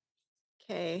 shoulders.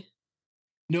 Okay.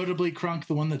 Notably, Krunk,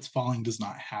 the one that's falling, does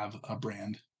not have a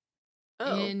brand.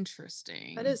 Oh,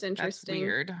 Interesting. that is interesting. That's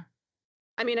weird.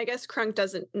 I mean, I guess Krunk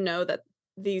doesn't know that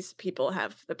these people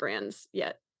have the brands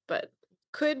yet, but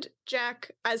could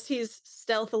Jack, as he's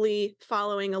stealthily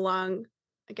following along,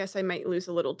 I guess I might lose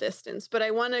a little distance, but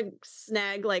I want to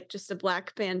snag like just a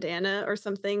black bandana or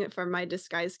something from my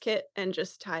disguise kit and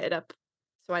just tie it up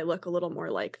so I look a little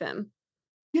more like them.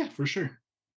 Yeah, for sure.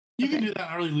 You can Okay. do that,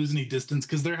 not really lose any distance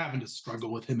because they're having to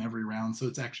struggle with him every round, so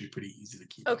it's actually pretty easy to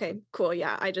keep up Okay, with. cool.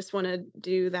 Yeah, I just want to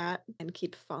do that and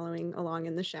keep following along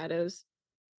in the shadows.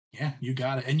 Yeah, you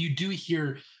got it. And you do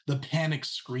hear the panic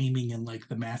screaming and like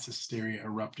the mass hysteria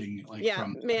erupting like Yeah,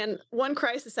 from man, one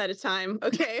crisis at a time.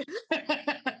 Okay.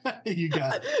 you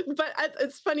got it. But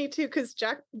it's funny too because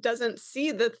Jack doesn't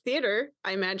see the theater,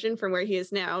 I imagine, from where he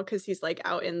is now because he's like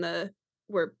out in the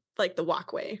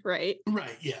walkway, right?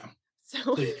 Right, yeah.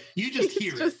 So So you just he's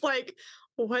hear it. just like,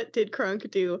 what did Krunk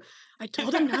do? I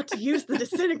told him not to use the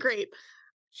disintegrate.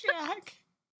 Jack.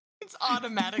 It's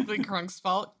automatically Krunk's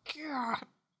fault. God,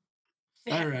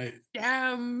 All right.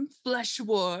 Damn flesh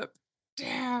warp.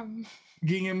 damn.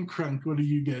 Gingham, Krunk, what are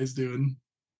you guys doing?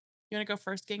 You want to go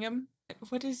first, Gingham?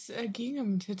 What is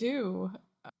Gingham to do?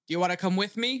 Do you want to come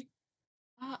with me?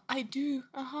 I do.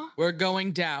 Uh-huh. We're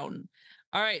going down.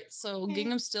 All right, so Okay.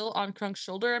 Gingham's still on Krunk's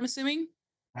shoulder, I'm assuming.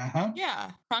 Uh-huh.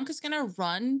 Yeah. Krunk is going to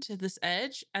run to this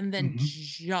edge and then Mhm.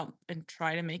 jump and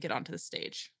try to make it onto the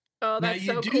stage. Oh, Now that's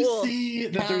you so do cool. see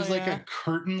that Hell there's like yeah. a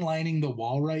curtain lining the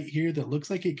wall right here that looks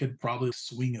like it could probably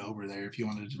swing over there if you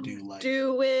wanted to do like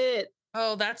Do it.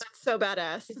 Oh, that's... That's so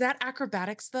badass. Is that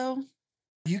acrobatics, though?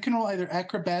 you can roll either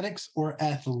acrobatics or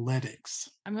athletics.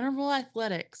 I'm going to roll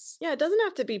athletics. Yeah, it doesn't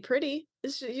have to be pretty.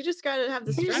 You just got to have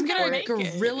the You just strength I'm for gonna it.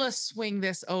 make it. gorilla swing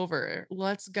this over.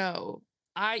 Let's go.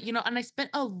 And I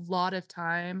spent a lot of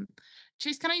time.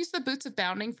 Chase, can I use the boots of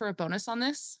bounding for a bonus on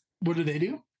this? What do they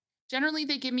do? Generally,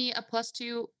 they give me a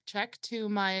 +2 check to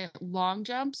my long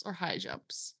jumps or high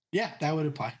jumps. Yeah, that would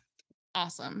apply.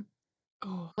 Awesome.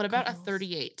 Oh, What about a goggles.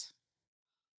 38?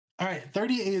 All right,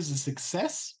 38 is a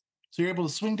success. So you're able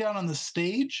to swing down on the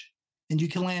stage and you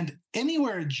can land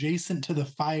anywhere adjacent to the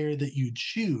fire that you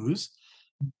choose.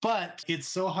 But it's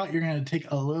so hot, you're going to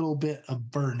take a little bit of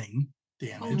burning Oh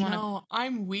damage. wanna- no,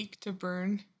 I'm weak to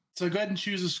burn. So go ahead and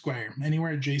choose a square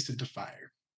anywhere adjacent to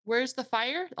fire. Where's the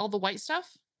fire? All the white stuff?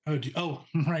 Oh,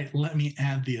 right. Let me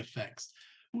add the effects.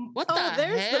 What Oh, the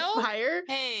there's hell? the fire.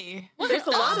 Hey. There's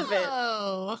a lot of it.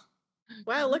 Oh.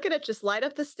 Wow, look at it just light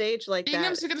up the stage like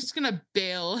Gingham's that. just gonna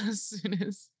bail as soon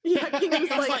as... Yeah, Kingdom's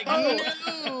It's like, oh,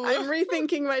 no. I'm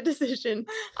rethinking my decision.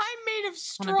 I'm made of I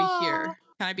straw. wanna be here.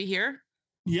 Can I be here?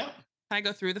 Yep. Can I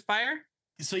go through the fire?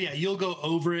 So yeah, you'll go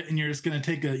over it and you're just going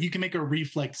to you can make a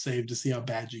reflex save to see how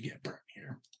bad you get burnt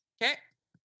here. Okay.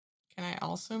 Can I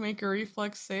also make a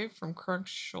reflex save from Krunk's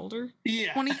shoulder?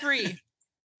 Yeah. 23.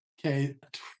 Okay,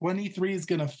 23 is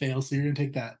going to fail, so you're going to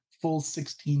take that full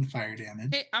 16 fire damage.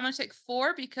 Okay, I'm gonna take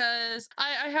 4 because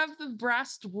I have the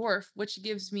brass dwarf, which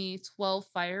gives me 12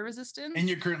 fire resistance. And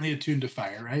you're currently attuned to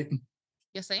fire, right?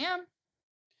 Yes, I am.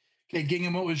 Okay,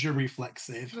 Gingham, what was your reflex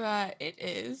save? It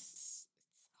is.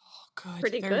 Oh, good.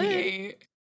 Pretty good. 38.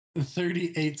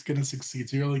 38's gonna succeed,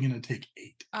 so you're only gonna take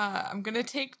 8. I'm gonna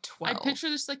take 12. I picture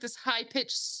this like this high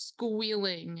pitched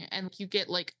squealing, and you get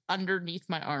like underneath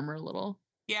my armor a little.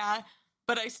 Yeah,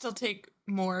 but I still take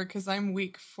more because I'm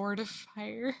weak 4 to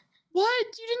fire. What?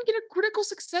 You didn't get a critical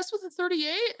success with a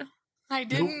 38? I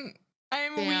didn't.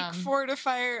 I'm Damn. weak 4 to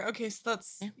fire. Okay, so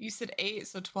that's, Yeah. you said 8,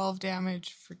 so 12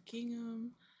 damage for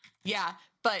Gingham. Yeah,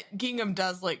 but Gingham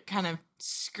does like kind of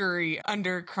scurry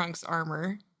under Crunk's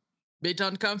armor. Bit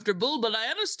uncomfortable, but I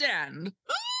understand.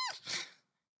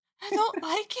 I don't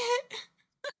like it.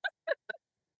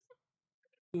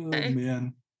 Oh Okay.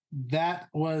 man. That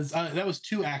was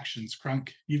 2 actions,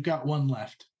 Crunk. You've got 1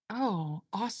 left. Oh,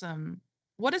 awesome.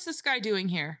 What is this guy doing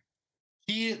here?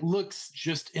 He looks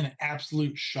just in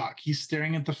absolute shock. He's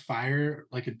staring at the fire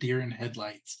like a deer in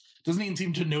headlights. Doesn't even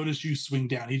seem to notice you swing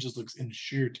down. He just looks in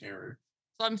sheer terror.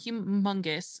 So I'm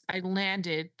humongous. I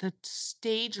landed. The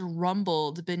stage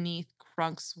rumbled beneath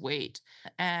Crunk's weight,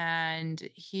 and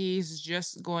he's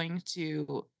just going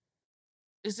to.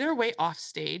 Is there a way off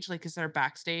stage? Like, is there a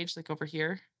backstage, like over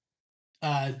here?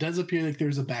 It does appear like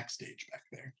there's a backstage back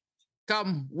there.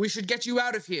 Come, we should get you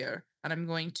out of here. And I'm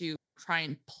going to try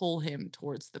and pull him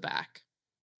towards the back.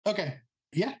 Okay.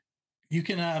 Yeah. You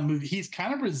can move. He's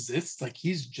kind of resists, like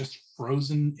he's just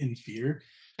frozen in fear.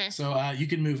 Okay. So you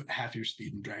can move half your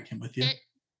speed and drag him with you. Okay.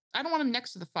 I don't want him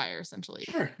next to the fire, essentially.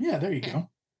 Sure. Yeah, there you Okay. go.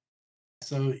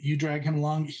 So you drag him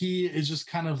along. He is just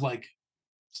kind of like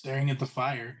staring at the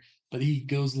fire, but he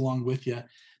goes along with you.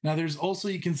 Now, there's also,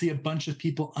 you can see a bunch of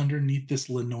people underneath this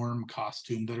Lenorm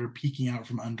costume that are peeking out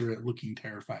from under it, looking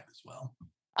terrified as well.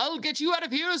 I'll get you out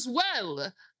of here as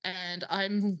well. And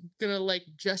I'm gonna like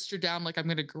gesture down like I'm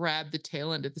gonna grab the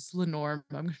tail end of this Lenorm.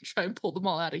 I'm gonna try and pull them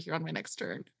all out of here on my next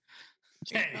turn.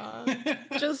 Okay.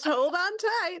 Just hold on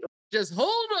tight. Just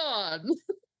hold on.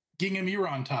 Gingham, you were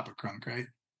on top of Crunk, right?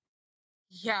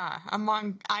 Yeah, I'm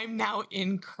now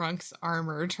in Crunk's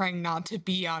armor, trying not to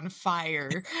be on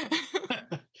fire.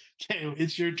 Okay,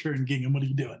 it's your turn, Gingham. What are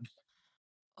you doing?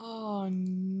 Oh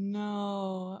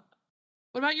no.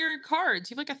 What about your cards?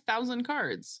 You have like 1,000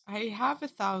 cards. I have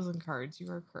 1,000 cards,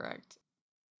 you are correct.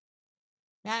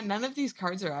 Man, none of these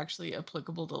cards are actually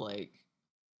applicable to like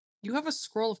You have a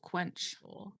scroll of quench.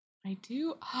 people. I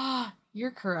do.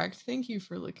 You're correct. Thank you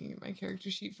for looking at my character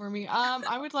sheet for me.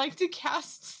 I would like to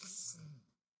cast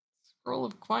Scroll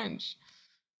of Quench.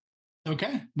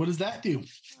 Okay, what does that do?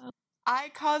 I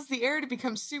cause the air to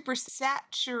become super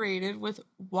saturated with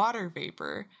water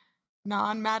vapor.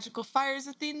 Non-magical fires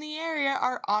within the area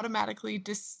are automatically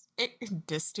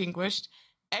extinguished.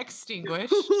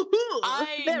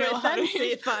 I Very know how to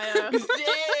fancy fire.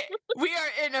 We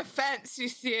are in a fancy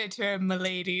theater, my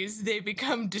ladies. They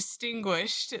become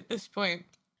distinguished at this point.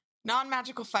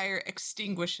 Non-magical fire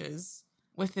extinguishes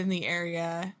within the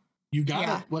area. You got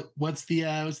Yeah. it. What's the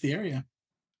area?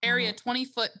 Area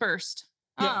 20-foot burst.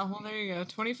 Yeah. Oh, well, there you go.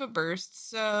 20-foot burst.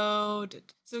 So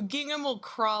Gingham will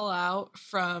crawl out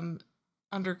from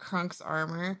under Crunk's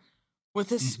armor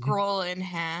with a scroll in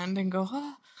hand and go,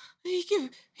 oh, he can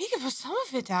put some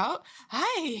of it out.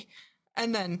 Hi.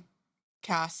 And then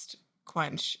cast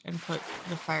Quench and put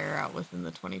the fire out within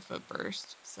the 20-foot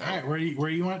burst. So All right, where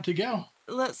you want it to go?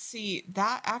 let's see.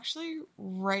 That actually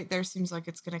right there seems like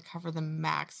it's going to cover the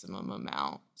maximum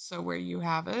amount. So where you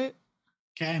have it.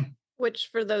 Okay. Which,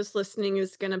 for those listening,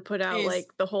 is going to put out Is-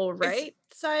 like the whole right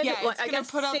side. Yeah, Like, it's I going guess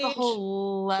to put out the stage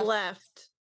whole left.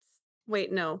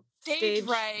 Wait, no. Stage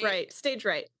right. Stage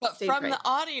right. But Stage from right. the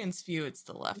audience view, it's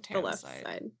the The left-hand left side.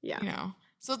 side. Yeah. You know,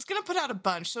 so it's gonna put out a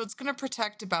bunch. So it's gonna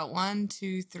protect about 1,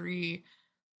 2, 3,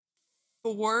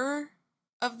 4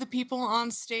 of the people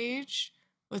on stage,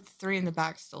 with 3 in the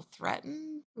back still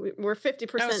threatened. We're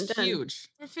 50% That was done. huge.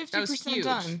 We're That was 50% huge.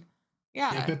 done.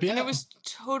 Yeah, Yep, yep, and yep. it was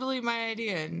totally my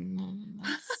idea. And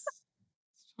that's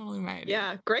totally my idea.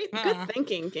 Yeah, great. Yeah. Good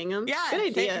thinking, Gingham. Yeah, Good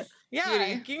idea. Yeah,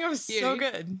 Beauty. Gingham's so Beauty.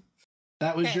 good.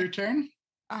 That was Okay. your turn?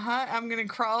 I'm gonna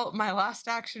crawl. My last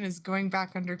action is going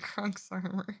back under Crunk's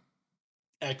armor.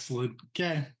 Excellent.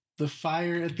 Okay. The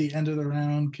fire at the end of the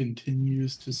round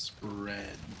continues to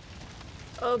spread.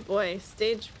 Oh boy,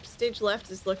 stage left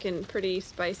is looking pretty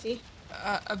spicy.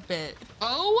 A bit.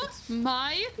 Oh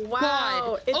my Wow,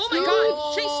 god. it's Oh my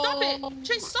god. Chase, stop it.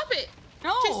 Chase, stop it.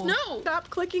 No. Chase, no. Stop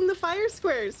clicking the fire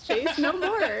squares, Chase. No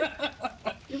more.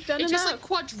 You've done It enough. just like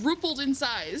quadrupled in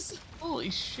size.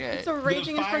 Holy shit. It's a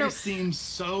raging the fire inferno. seems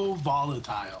so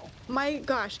volatile. My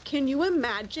gosh, can you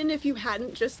imagine if you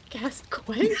hadn't just cast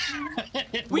Quench?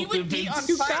 We would be on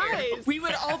You fire. guys. We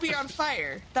would all be on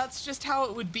fire. That's just how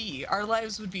it would be. Our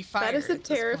lives would be fire. That is a at this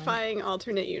point. terrifying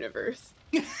alternate universe.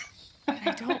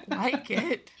 I don't like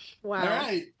it. Wow. All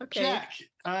right, Okay. Jack.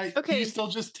 Okay. You still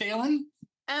just tailing?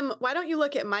 Why don't you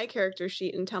look at my character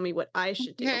sheet and tell me what I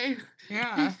should do? Okay.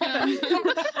 Yeah.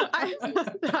 I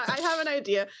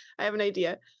have an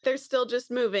idea. They're still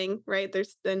just moving, right? They're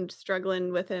then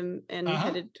struggling with him and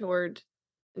headed toward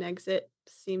an exit,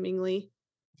 seemingly.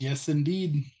 Yes,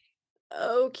 indeed.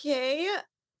 Okay.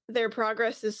 Their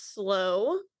progress is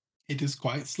slow. It is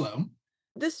quite slow.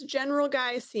 This general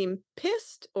guy seem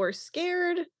pissed or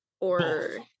scared or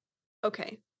Both.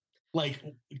 okay. Like,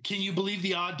 can you believe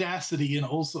the audacity? And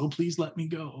also, please let me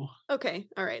go. Okay.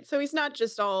 All right. So he's not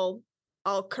just all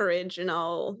courage and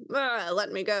all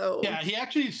let me go. Yeah, he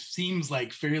actually seems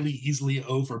like fairly easily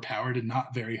overpowered and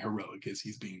not very heroic as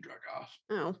he's being drug off.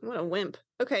 Oh, what a wimp.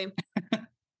 Okay.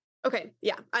 Okay.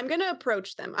 Yeah. I'm going to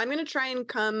approach them. I'm going to try and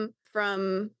come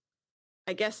from,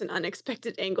 I guess, an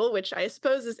unexpected angle, which I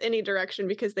suppose is any direction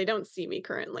because they don't see me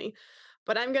currently.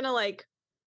 But I'm going to like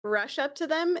rush up to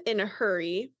them in a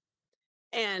hurry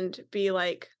and be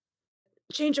like,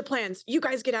 change of plans. You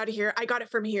guys get out of here. I got it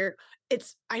from here.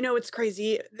 I know it's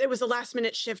crazy. It was a last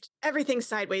minute shift. Everything's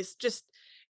sideways. Just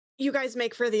you guys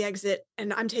make for the exit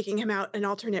and I'm taking him out an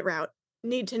alternate route.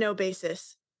 Need to know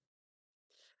basis.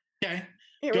 Okay.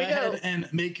 Here Go we go. ahead and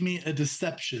make me a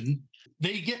deception.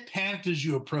 They get panicked as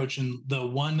you approach, and the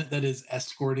one that is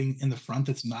escorting in the front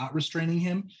that's not restraining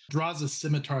him draws a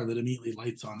scimitar that immediately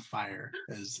lights on fire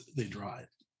as they draw it.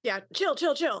 Yeah, chill.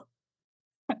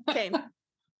 Okay.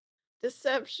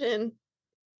 Deception.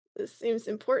 This seems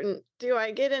important. Do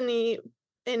I get any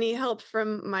help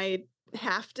from my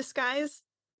half disguise?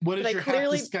 What does Like, your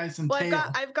clearly- half disguise Well,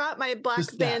 entail? I've got my black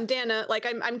Just that. bandana. Like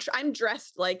I'm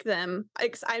dressed like them.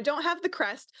 I don't have the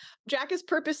crest. Jack is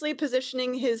purposely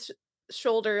positioning his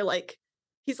shoulder like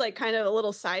he's like kind of a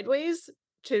little sideways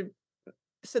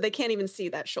so they can't even see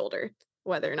that shoulder,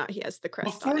 whether or not he has the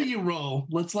crest Before on it. you roll,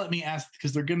 let me ask,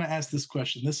 because they're going to ask this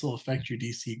question. This will affect your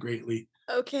DC greatly.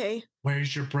 Okay.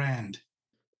 Where's your brand?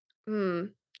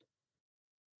 On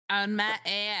my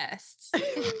ass.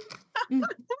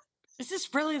 Is this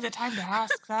really the time to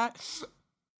ask that?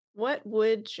 What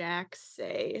would Jack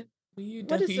say?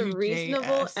 What is a reasonable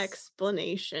WJS.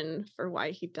 explanation for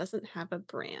why he doesn't have a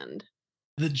brand?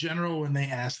 The general, when they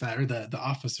ask that, or the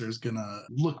officer is going to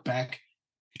look back.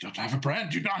 You don't have a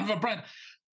brand. You don't have a brand.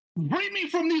 Free me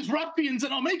from these ruffians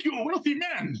and I'll make you a wealthy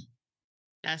man.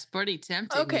 That's pretty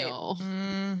tempting, Okay. yo.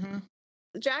 Mm-hmm.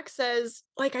 Jack says,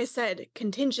 like I said,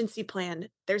 contingency plan.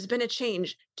 There's been a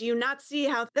change. Do you not see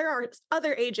how there are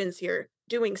other agents here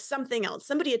doing something else?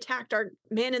 Somebody attacked our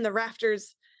man in the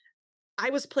rafters.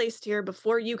 I was placed here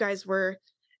before you guys were.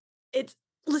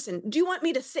 Listen, do you want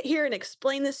me to sit here and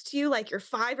explain this to you like you're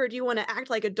 5, or do you want to act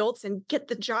like adults and get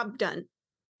the job done?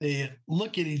 They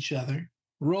look at each other.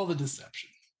 Roll the deception.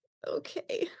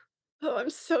 Okay. Oh, I'm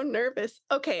so nervous.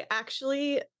 Okay,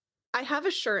 actually, I have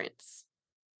assurance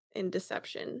in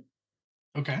deception.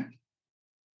 Okay.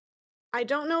 I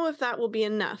don't know if that will be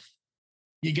enough.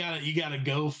 You gotta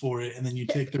go for it, and then you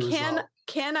take the result.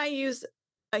 Can I use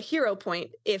a hero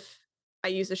point if I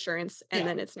use assurance and Yeah.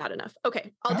 then it's not enough?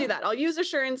 Okay, I'll do that. I'll use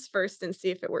assurance first and see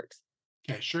if it works.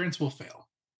 Okay, assurance will fail.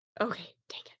 Okay,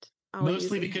 dang it. I'll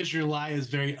Mostly use it. because your lie is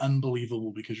very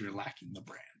unbelievable because you're lacking the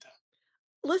brand.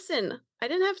 Listen, I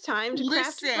didn't have time to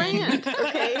craft a Listen. brand.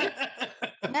 Okay.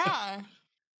 Yeah.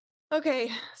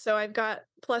 Okay, so I've got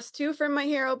 +2 from my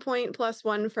hero point,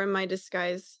 +1 from my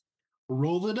disguise.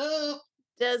 Roll it up.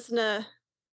 Desna,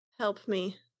 help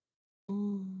me.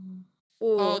 Ooh.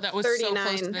 Ooh, Oh, that was 39. so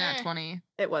close to that 20.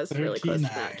 It was really close to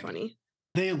 39. that 20.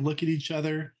 They look at each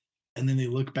other, and then they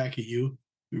look back at you.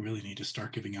 We really need to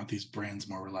start giving out these brands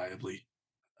more reliably.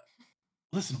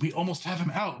 Listen, we almost have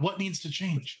him out. What needs to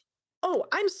change? Oh,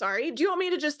 I'm sorry. Do you want me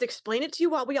to just explain it to you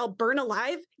while we all burn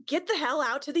alive? Get the hell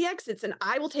out to the exits and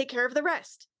I will take care of the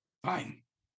rest. Fine.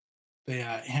 They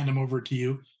hand him over to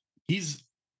you. He's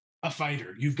a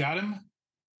fighter. You've got him?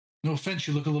 No offense,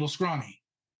 you look a little scrawny.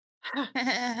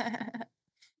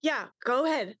 Yeah, go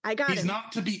ahead. I got He's him.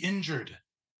 not to be injured.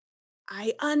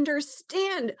 I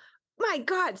understand. My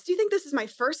God, do you think this is my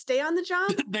first day on the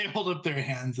job? They hold up their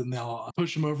hands and they'll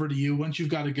push him over to you. Once you've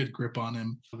got a good grip on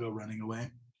him, he'll go running away.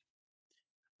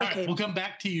 All right, Okay. we'll come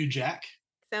back to you, Jack.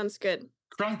 Sounds good.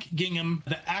 Crunk Gingham,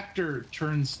 the actor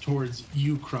turns towards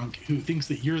you, Crunk, who thinks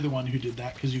that you're the one who did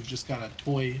that because you've just got a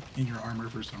toy in your armor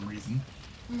for some reason.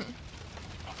 Mhm.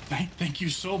 Thank you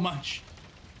so much.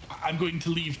 I'm going to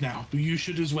leave now. You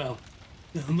should as well.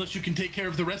 Unless you can take care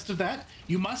of the rest of that,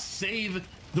 you must save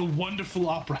the wonderful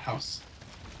opera house.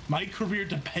 My career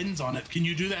depends on it. Can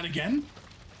you do that again?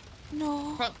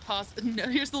 No. Crunk pause. No,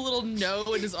 here's the little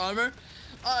no in his armor.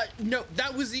 No,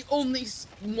 that was the only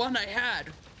one I had.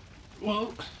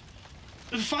 Well,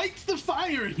 fight the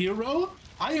fire, hero.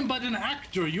 I am but an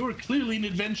actor. You are clearly an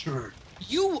adventurer.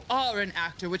 You are an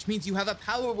actor, which means you have a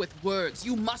power with words.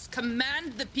 You must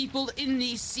command the people in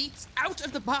these seats out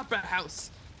of the opera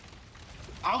house.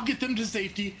 I'll get them to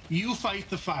safety. You fight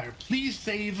the fire. Please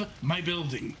save my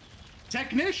building.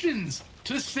 Technicians,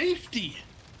 to safety.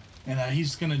 And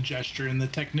he's going to gesture, and the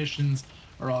technicians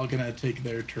are all going to take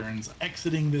their turns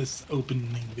exiting this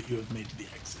opening that you have made to the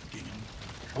exit, Gingham.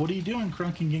 What are you doing,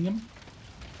 Crunk and Gingham?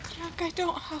 Crunk, I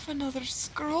don't have another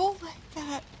scroll like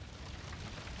that.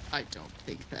 I don't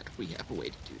think that we have a way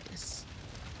to do this.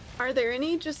 Are there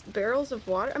any just barrels of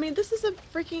water? I mean, this is a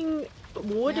freaking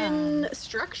wooden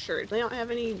structure. They don't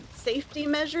have any safety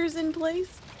measures in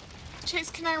place? Chase,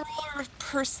 can I roll a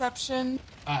perception?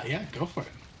 Yeah, go for it.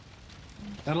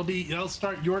 That'll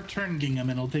start your turn, Gingham,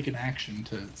 and it'll take an action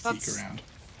to seek around.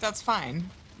 That's fine.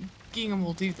 Gingham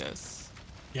will do this.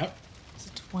 Yep. It's a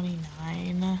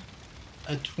 29.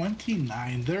 A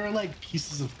 29. There are like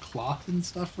pieces of cloth and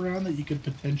stuff around that you could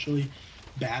potentially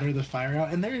batter the fire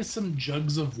out. And there is some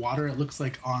jugs of water, it looks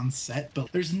like, on set,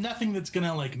 but there's nothing that's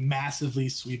gonna like massively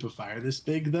sweep a fire this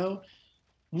big, though.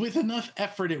 With enough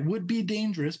effort, it would be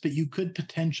dangerous, but you could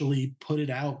potentially put it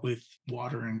out with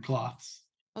water and cloths.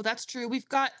 Oh, that's true. We've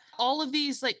got all of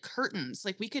these like curtains.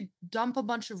 Like we could dump a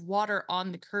bunch of water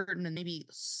on the curtain and maybe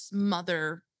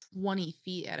smother 20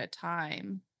 feet at a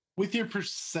time. With your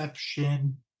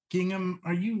perception, Gingham,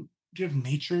 do you have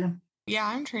nature? Yeah,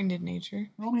 I'm trained in nature.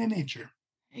 Roll me a nature.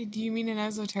 Hey, do you mean an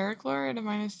esoteric lore at a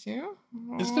 -2?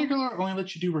 Esoteric lore only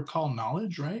lets you do recall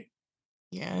knowledge, right?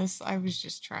 Yes, I was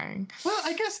just trying. Well,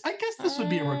 I guess this would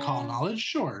be a recall knowledge,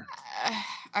 sure. I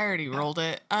already rolled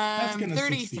it. That's gonna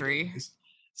 33. succeed.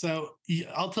 So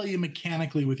I'll tell you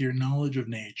mechanically, with your knowledge of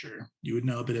nature, you would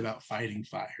know a bit about fighting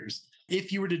fires.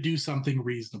 If you were to do something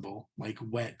reasonable, like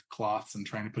wet cloths and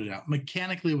trying to put it out,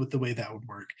 mechanically with the way that would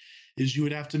work is you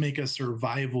would have to make a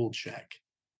survival check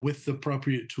with the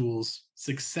appropriate tools.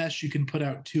 Success, you can put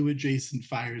out 2 adjacent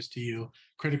fires to you.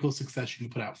 Critical success, you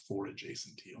can put out 4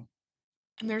 adjacent to you.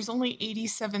 And there's only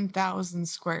 87,000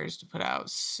 squares to put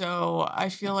out, so I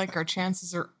feel like our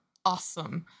chances are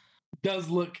awesome. Does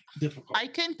look difficult. I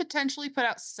can potentially put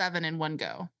out 7 in one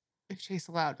go if Chase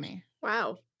allowed me.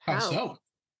 Wow. How so?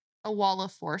 A wall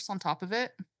of force on top of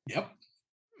it. Yep.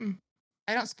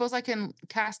 I don't suppose I can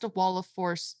cast a wall of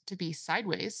force to be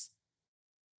sideways.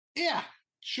 Yeah,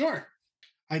 sure.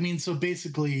 I mean, so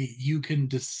basically you can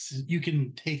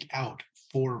take out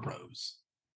 4 rows.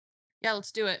 Yeah,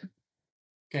 let's do it.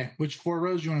 Okay, which 4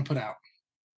 rows you want to put out?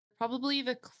 Probably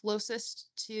the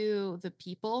closest to the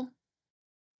people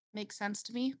makes sense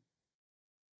to me.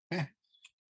 Okay.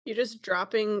 You're just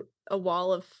dropping a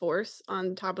wall of force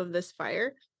on top of this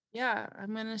fire? Yeah,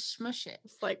 I'm gonna smush it.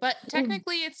 It's like, But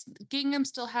technically, it's Gingham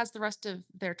still has the rest of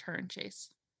their turn,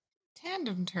 Chase.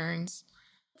 Tandem turns.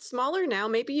 smaller now.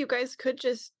 Maybe you guys could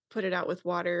just put it out with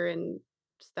water and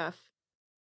stuff.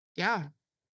 Yeah.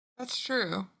 That's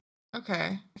true.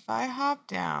 Okay. If I hop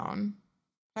down,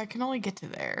 I can only get to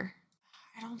there.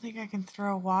 I don't think I can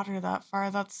throw water that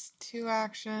far. That's 2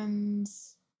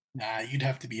 actions. Nah, you'd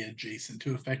have to be adjacent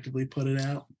to effectively put it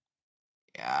out.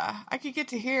 Yeah, I could get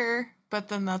to here, but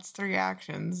then that's 3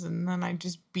 actions, and then I'd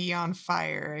just be on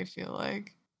fire, I feel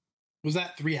like. Was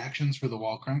that 3 actions for the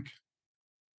wall crunk?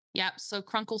 Yep. So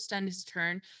Crunk'll stand his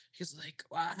turn. He's like,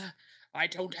 I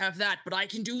don't have that, but I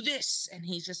can do this. And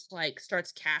he just like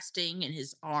starts casting, and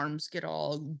his arms get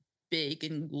all big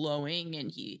and glowing,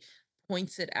 and he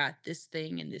points it at this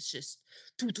thing, and it's just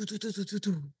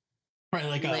Probably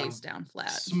like lays a down flat.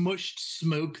 smushed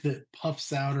smoke that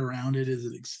puffs out around it as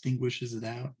it extinguishes it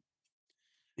out.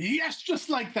 Yes, just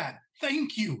like that.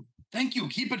 Thank you. Thank you.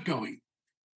 Keep it going.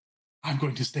 I'm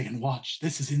going to stay and watch.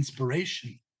 This is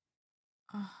inspiration.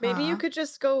 Maybe you could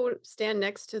just go stand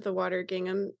next to the water,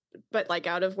 Gingham, but like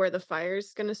out of where the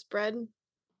fire's gonna spread.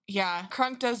 Yeah,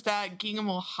 Crunk does that. Gingham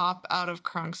will hop out of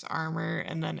Crunk's armor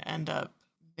and then end up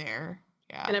there.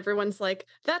 Yeah. And everyone's like,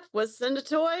 that wasn't a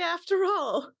toy after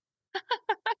all.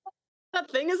 That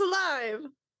thing is alive.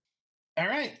 All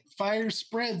right. Fire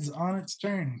spreads on its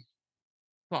turn.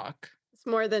 Fuck. It's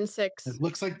more than 6. It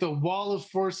looks like the wall of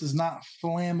force is not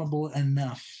flammable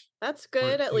enough. That's for it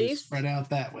good, at to least. spread out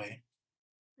that way.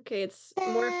 Okay, it's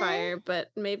more fire, but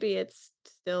maybe it's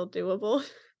still doable.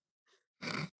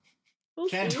 We'll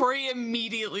Okay. see. Tori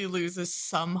immediately loses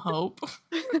some hope.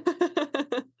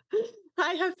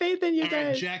 I have faith in you All right,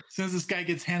 guys. Jack, since this guy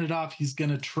gets handed off, he's going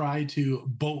to try to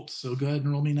bolt. So go ahead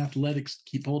and roll me in athletics to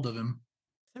keep hold of him.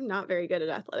 I'm not very good at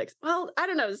athletics. Well, I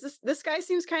don't know. This guy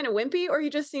seems kind of wimpy, or he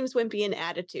just seems wimpy in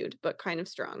attitude, but kind of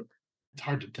strong. It's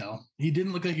hard to tell. He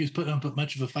didn't look like he was putting up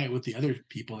much of a fight with the other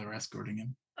people that were escorting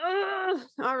him.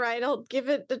 All right, I'll give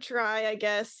it a try, I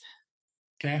guess.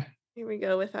 Okay. Here we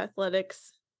go with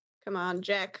athletics. Come on,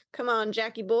 Jack. Come on,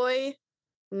 Jackie boy.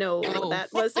 No, Oh,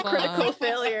 that was a critical fuck.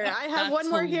 failure. I have That's one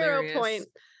more hero hilarious. point.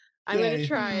 I'm going to Yay.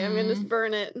 try. I'm going to Hmm.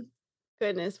 burn it.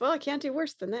 Goodness. Well, I can't do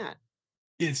worse than that.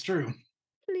 It's true.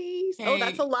 Please. Oh,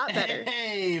 that's a lot better.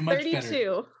 Hey, much 32.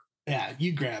 better. Yeah,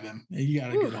 you grab him. You got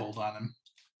a Whew. good hold on him.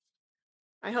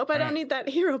 I hope I don't Alright. need that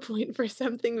hero point for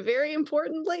something very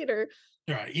important later.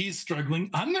 All right, he's struggling.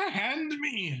 Unhand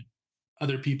me.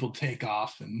 Other people take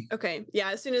off and Okay. Yeah.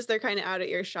 As soon as they're kind of out of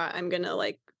earshot, I'm going to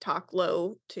like talk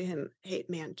low to him. Hey,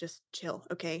 man, just chill.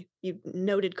 Okay. You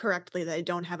noted correctly that I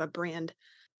don't have a brand.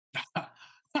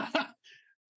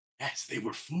 yes, they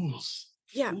were fools.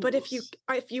 Yeah. But if Fools.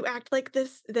 you act like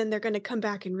this, then they're going to come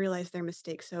back and realize their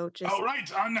mistake. So just, All right,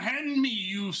 unhand me,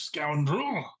 you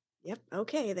scoundrel. yep.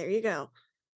 Okay. There you go.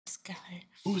 This guy.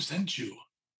 Who sent you?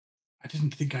 I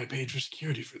didn't think I paid for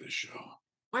security for this show.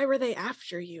 Why were they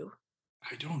after you?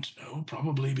 I don't know.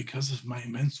 Probably because of my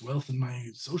immense wealth and my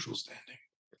social standing.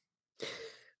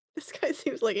 This guy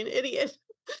seems like an idiot.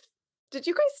 Did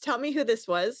you guys tell me who this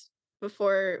was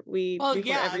before Well, before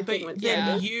yeah, everything but went yeah.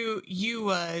 then south?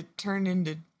 you turned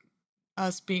into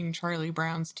us being Charlie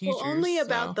Brown's teachers. Well, only so.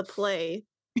 about the play.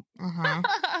 Uh-huh.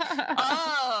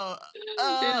 Oh. Is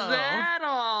that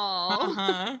all?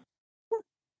 Uh-huh.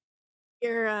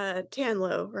 You're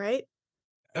Tanlo, right?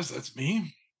 Yes, that's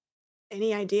me.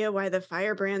 Any idea why the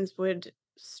Firebrands would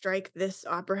strike this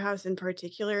opera house in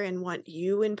particular and want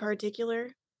you in particular?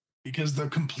 Because they're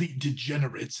complete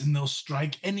degenerates and they'll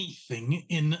strike anything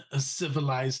in a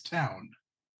civilized town.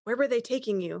 Where were they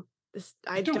taking you?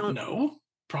 I don't know.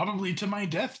 Probably to my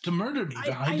death to murder me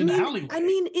to hide I in mean, an alleyway. I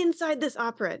mean, inside this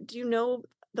opera, do you know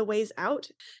the ways out?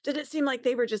 Did it seem like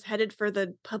they were just headed for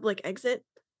the public exit?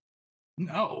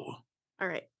 No. All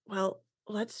right. Well,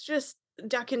 let's just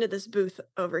duck into this booth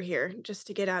over here just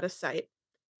to get out of sight.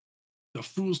 The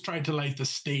fools tried to light the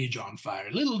stage on fire.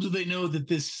 Little do they know that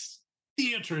this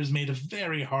theater is made of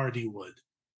very hardy wood.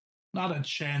 Not a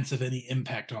chance of any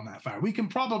impact on that fire. We can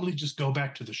probably just go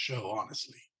back to the show,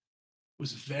 honestly. It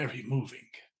was very moving.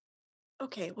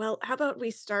 Okay, well, how about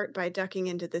we start by ducking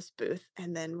into this booth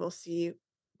and then we'll see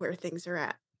where things are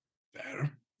at. There.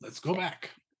 Let's go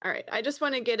back. All right, I just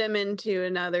want to get him into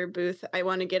another booth. I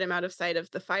want to get him out of sight of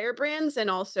the Firebrands and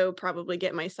also probably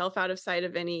get myself out of sight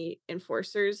of any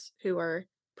enforcers who are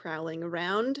prowling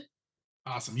around.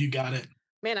 Awesome. You got it.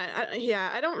 Man,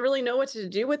 I don't really know what to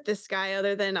do with this guy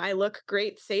other than I look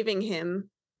great saving him.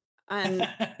 And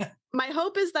my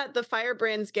hope is that the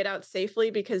Firebrands get out safely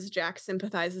because Jack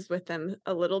sympathizes with them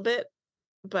a little bit,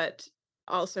 but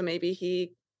also maybe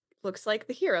he looks like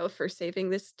the hero for saving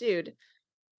this dude.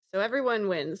 So everyone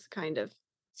wins, kind of.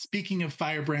 Speaking of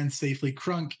Firebrand safely,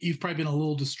 Crunk, you've probably been a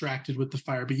little distracted with the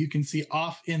fire, but you can see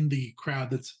off in the crowd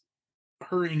that's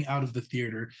hurrying out of the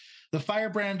theater, the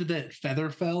Firebrand that Feather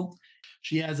fell,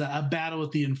 she has a battle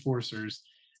with the enforcers.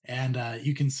 And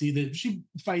you can see that she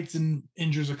fights and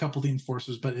injures a couple of the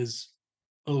enforcers, but is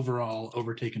overall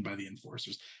overtaken by the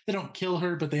enforcers. They don't kill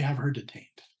her, but they have her detained.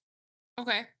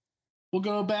 Okay. We'll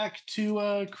go back to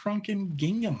Crunk and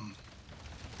Gingham.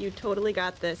 You totally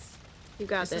got this. You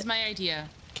got This it. is my idea.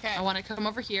 Okay. I want to come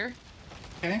over here.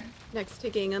 Okay. Next to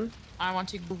Gingham. I want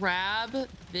to grab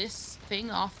this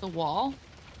thing off the wall.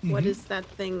 What Mhm. is that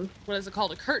thing? What is it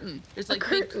called? A curtain. There's A like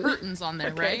big curtain. curtains on there,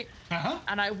 Okay. right? Uh-huh.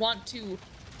 And I want to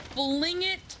fling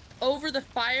it over the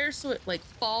fire so it like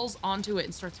falls onto it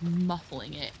and starts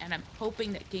muffling it. And I'm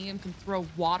hoping that Gingham can throw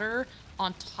water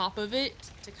on top of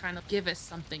it to kind of give us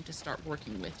something to start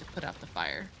working with to put out the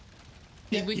fire.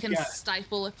 Maybe we you can got it.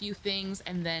 stifle a few things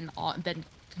and then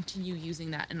continue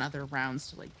using that in other rounds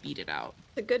to like beat it out.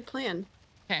 It's a good plan.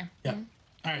 Okay. Yep.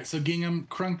 All right, so Gingham,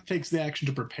 Crunk takes the action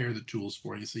to prepare the tools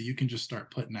for you, so you can just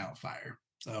start putting out fire.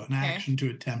 So an action to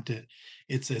attempt it.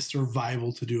 It's a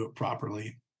survival to do it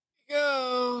properly.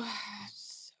 Go.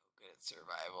 So good at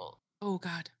survival. Oh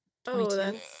God. Oh, 22.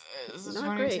 that's Is this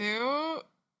not great. 22?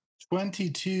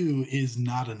 22 is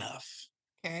not enough.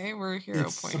 Okay, we're hero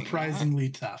It's pointing. surprisingly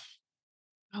tough.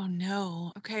 Oh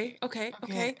no. Okay. Okay.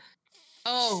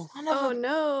 Oh. Son of Oh a-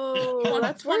 no,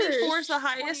 that's 24 worse. is the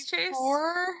highest, Chase?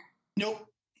 24? Nope.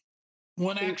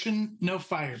 One action, no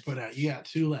fire put out. You got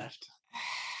two left.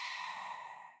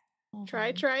 Hold Try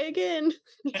on. again.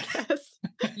 Yes.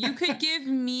 You could give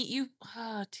me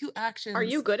 2 actions. Are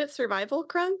you good at survival,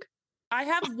 Crunk? I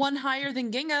have 1 higher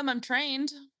than Gingham. I'm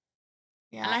trained.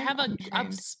 Yeah, And I have I'm a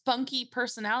trained. spunky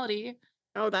personality.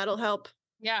 Oh, that'll help.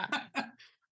 Yeah.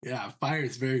 Yeah, fire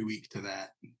is very weak to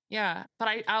that. Yeah. But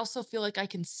I also feel like I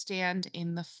can stand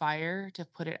in the fire to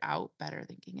put it out better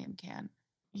than Gingham can.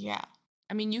 Yeah,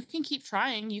 I mean, you can keep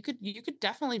trying. You could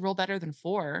definitely roll better than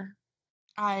 4.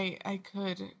 I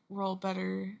could roll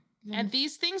better than And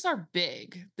these things are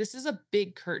big. This is a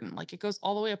big curtain. Like it goes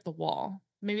all the way up the wall.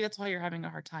 Maybe that's why you're having a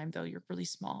hard time though. You're really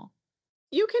small.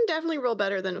 You can definitely roll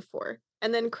better than a 4.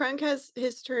 And then Crunk has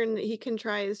his turn. He can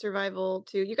try survival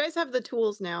too. You guys have the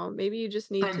tools now. Maybe you just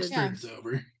need Crunk's to. Yeah. turn's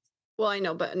over. Well, I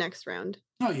know, but next round.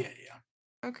 Oh, yeah.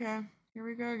 Okay, here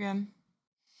we go again.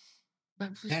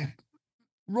 But Okay.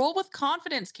 roll with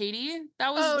confidence, Katie.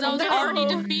 That was Oh, that was already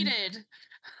no. defeated.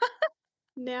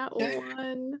 Nat Okay.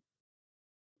 1.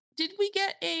 Did we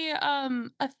get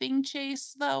a thing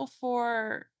chase though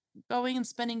for going and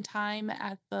spending time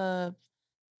at the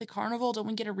carnival? Don't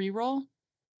we get a reroll?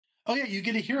 Oh, yeah, you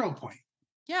get a hero point.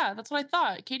 Yeah, that's what I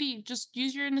thought. Katie, just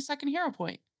use your second hero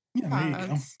point. Yeah, there you go.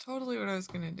 That's totally what I was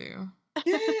gonna do.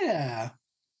 Yeah.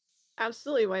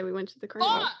 Absolutely why we went to the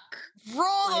carnival. Fuck!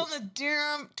 Roll on the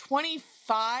damn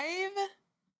 25.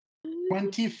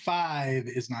 25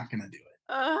 is not going to do it.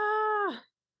 Ah.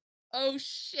 Oh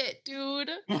shit, dude.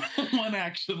 1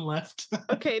 action left.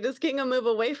 Okay, does Gingham move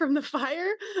away from the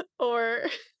fire or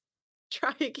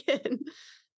try again?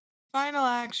 Final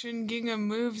action, Gingham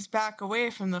moves back away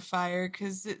from the fire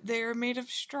because they are made of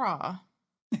straw.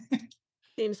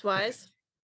 Seems wise.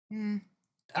 Hmm.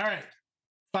 All right.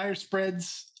 Fire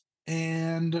spreads,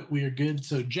 and we are good.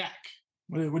 So, Jack,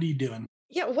 what are you doing?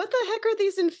 Yeah, what the heck are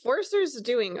these enforcers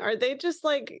doing? Are they just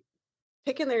like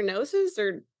picking their noses?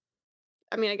 Or,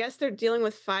 I mean, I guess they're dealing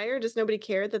with fire. Does nobody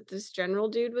care that this general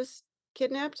dude was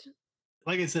kidnapped?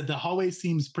 Like I said, the hallway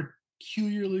seems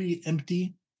peculiarly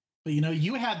empty, but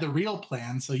you had the real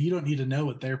plan, so you don't need to know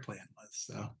what their plan was.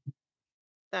 So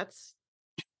That's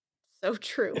so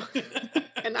true.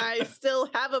 And I still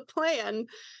have a plan,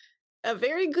 a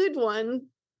very good one.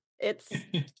 It's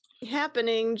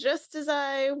happening just as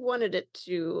I wanted it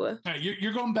to. All right,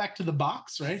 you're going back to the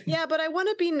box, right? Yeah, but I want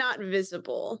to be not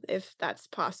visible if that's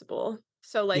possible.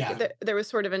 So, like, Yeah. there was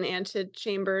sort of an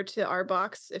antechamber to our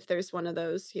box, if there's one of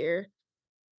those here.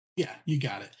 Yeah, you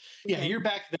got it. Yeah, Okay. you're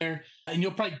back there, and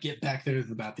you'll probably get back there at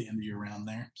about the end of your round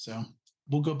there. So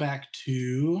we'll go back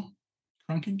to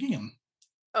Crunk and Gingham.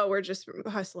 Oh, we're just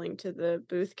hustling to the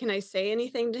booth. Can I say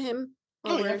anything to him?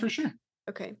 while Oh, yeah, we're- for sure.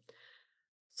 Okay.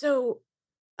 So,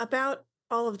 about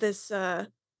all of this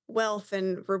wealth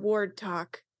and reward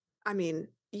talk, I mean,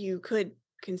 you could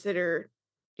consider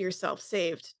yourself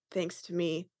saved thanks to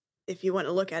me, if you want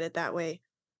to look at it that way.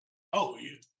 Oh,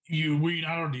 you were you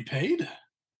not already paid?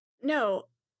 No,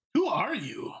 Who are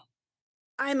you?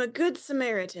 I'm a good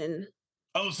Samaritan.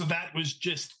 Oh, so that was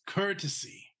just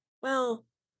courtesy. Well,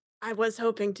 I was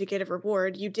hoping to get a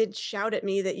reward. You did shout at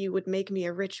me that you would make me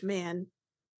a rich man.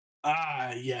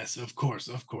 Ah, yes, of course,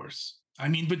 of course. I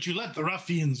mean, but you let the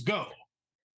ruffians go.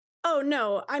 Oh,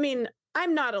 no, I mean,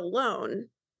 I'm not alone.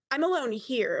 I'm alone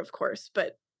here, of course,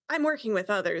 but I'm working with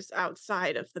others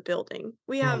outside of the building.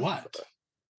 We For have, what?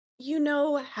 you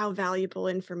know how valuable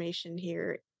information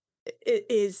here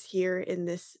is here in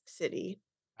this city.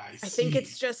 I I think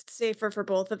it's see. just safer for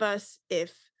both of us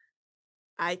if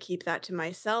I keep that to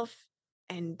myself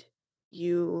and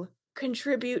you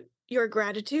contribute your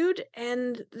gratitude,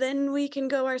 and then we can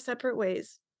go our separate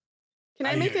ways. Can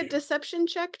I I make hear a you. deception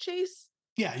check, Chase?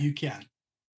 Yeah, you can.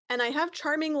 And I have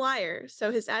charming liar,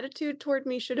 so his attitude toward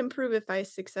me should improve if I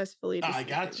successfully I deceive him.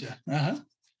 gotcha. Uh-huh.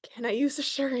 Can I use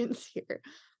assurance here?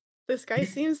 This guy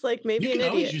seems like maybe You an can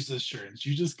always idiot. use assurance.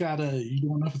 You just you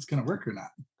don't know if it's gonna work or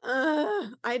not.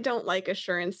 I don't like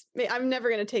assurance. I'm never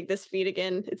going to take this feat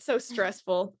again. It's so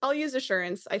stressful. I'll use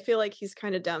assurance. I feel like he's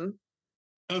kind of dumb.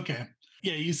 Okay.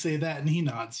 Yeah, you say that and he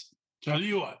nods. Tell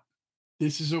you what,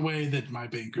 this is a way that my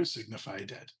bankers signify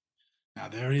debt. Now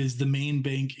there is the main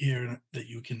bank here that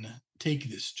you can take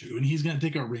this to, and he's gonna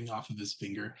take a ring off of his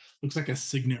finger. Looks like a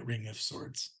signet ring of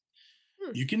sorts.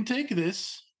 You can take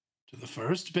this to the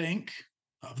first bank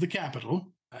of the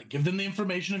capital. Give them the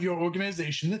information of your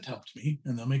organization that helped me,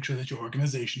 and they'll make sure that your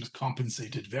organization is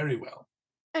compensated very well.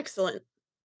 Excellent.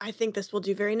 I think this will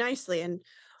do very nicely, and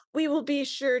we will be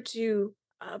sure to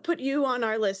put you on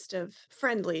our list of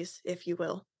friendlies, if you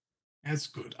will. That's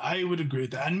good. I would agree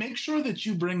with that. And make sure that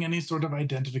you bring any sort of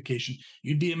identification.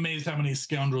 You'd be amazed how many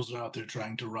scoundrels are out there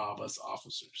trying to rob us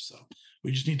officers. So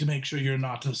we just need to make sure you're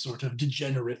not a sort of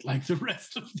degenerate like the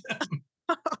rest of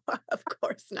them.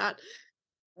 course not.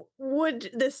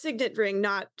 Would the signet ring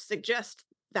not suggest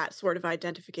that sort of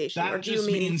identification? Or That do you just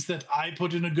mean means that I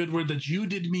put in a good word that you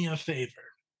did me a favor.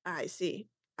 I see.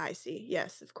 I see.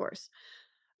 Yes, of course.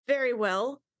 Very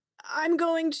well. I'm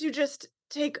going to just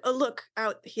take a look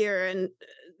out here and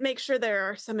make sure there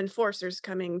are some enforcers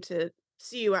coming to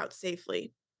see you out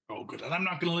safely. Oh, good. And I'm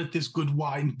not going to let this good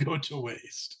wine go to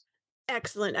waste.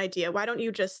 Excellent idea. Why don't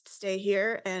you just stay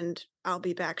here and I'll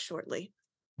be back shortly.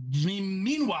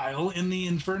 Meanwhile, in the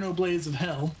inferno blaze of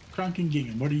hell, Krunk and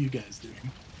Gingham, what are you guys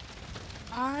doing?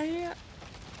 I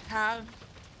have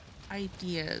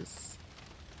ideas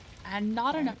and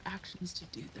not enough actions to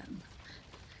do them.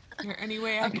 Is there any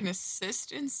way I can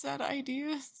assist in said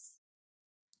ideas?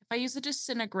 If I use a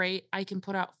disintegrate, I can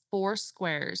put out 4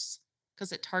 squares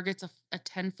because it targets a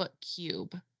 10-foot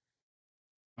cube.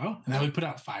 Oh, and that would put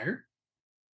out fire?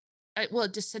 It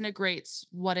disintegrates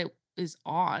what it is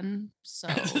on. So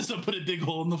So put a big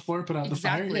hole in the floor, put out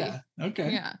Exactly. the fire? Yeah.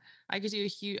 Okay. yeah, I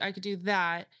could do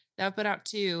that. That would put out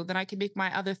 2. Then I could make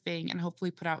my other thing and hopefully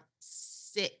put out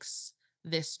 6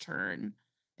 this turn,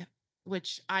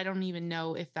 which I don't even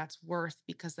know if that's worth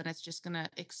because then it's just gonna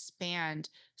expand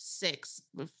 6.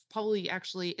 It's probably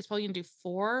gonna do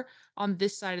 4 on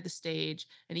this side of the stage,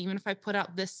 and even if I put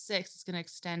out this 6, it's gonna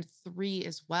extend 3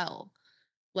 as well.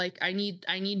 Like I need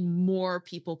more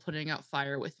people putting out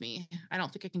fire with me. I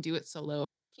don't think I can do it solo.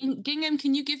 Gingham,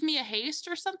 can you give me a haste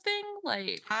or something?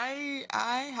 Like I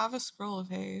have a scroll of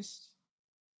haste.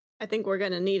 I think we're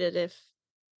going to need it if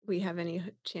we have any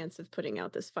chance of putting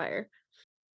out this fire.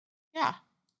 Yeah,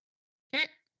 okay,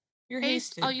 you're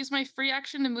haste. hasted. I'll use my free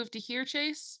action to move to here,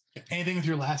 Chase. Anything with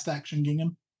your last action,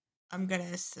 Gingham? I'm gonna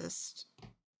assist.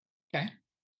 Okay.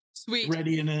 Sweet.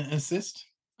 Ready and assist?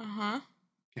 Uh-huh.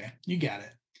 Okay, you got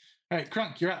it. All right,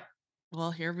 Krunk, you're up.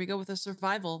 Well, here we go with a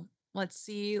survival. Let's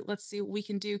see what we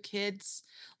can do, kids.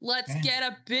 Let's Okay. get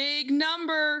a big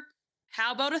number.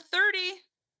 How about a 30?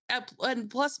 And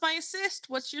plus my assist.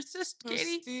 What's your assist,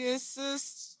 Katie? Plus the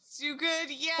assist. You good?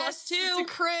 Yes. Plus 2. It's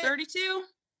a crit. 32.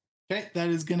 Okay, that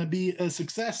is going to be a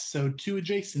success. So 2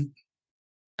 adjacent.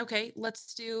 Okay,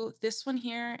 let's do this one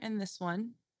here and this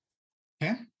one.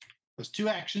 Okay. Those 2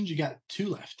 actions, you got 2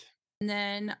 left. And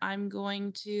then I'm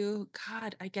going to,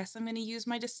 I guess I'm going to use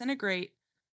my disintegrate.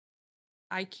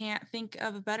 I can't think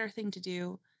of a better thing to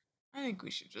do. I think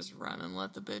we should just run and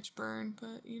let the bitch burn,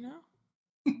 but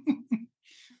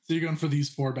So you're going for these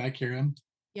 4 back here, Em?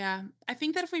 Yeah, I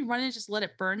think that if we run and just let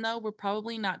it burn, though, we're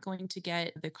probably not going to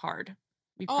get the card.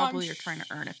 We Oh, I'm probably are trying to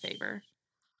earn a favor.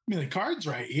 I mean, the card's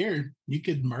right here. You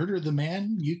could murder the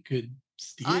man. You could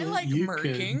steal I it. like you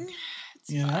murking. Could, It's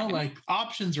you know, fine. like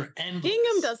options are endless.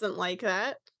 Gingham doesn't like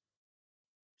that.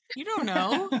 You don't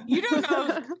know. You don't know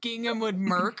if Gingham would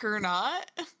murk or not.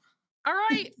 All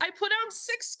right, I put out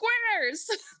 6 squares.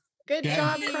 Good Yeah.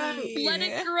 job, Yay. Krunk. Let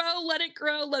it grow, let it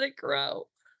grow, let it grow.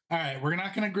 All right, we're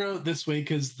not going to grow it this way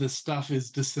because the stuff is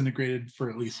disintegrated for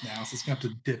at least now. So it's going to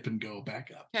have to dip and go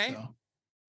back up. Okay. So.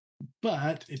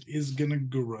 But it is going to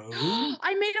grow.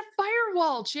 I made a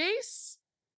firewall, Chase.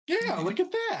 Yeah, look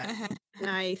at that.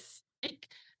 Nice. It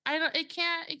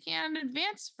can't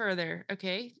advance further.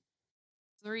 Okay.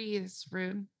 3 is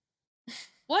rude.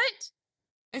 What?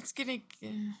 It's gonna.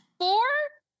 4?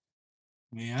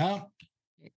 Yeah.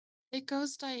 It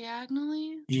goes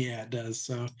diagonally. Yeah, it does.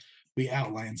 So we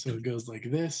outline. So it goes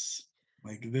like this,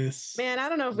 Man, I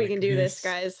don't know if we Like can do this, this.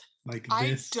 guys. like I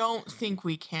this. don't think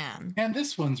we can. And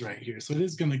this one's right here. So it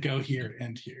is going to go here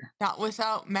and here. Not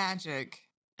without magic.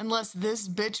 Unless this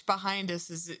bitch behind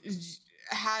us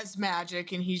has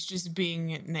magic and he's just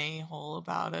being an a-hole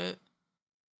about it.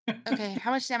 Okay,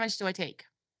 how much damage do I take?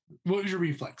 What was your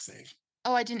reflex save?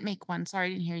 Oh, I didn't make one. Sorry, I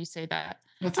didn't hear you say that.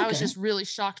 That's I okay. was just really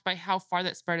shocked by how far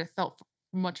that spread. It felt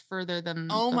much further than.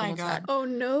 Oh the my ones God. had. Oh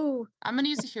no, I'm gonna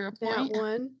use a hero that point.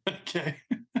 one. Okay.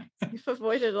 You've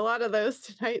avoided a lot of those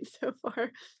tonight so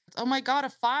far. Oh my God, a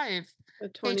 5. A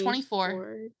Okay,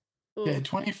 24. Okay, Ooh.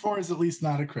 24 is at least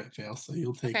not a crit fail. So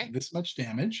you'll take Okay. this much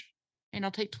damage. And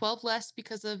I'll take 12 less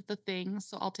because of the thing.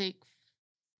 So I'll take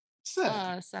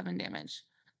 7 damage.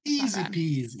 That's not Easy bad.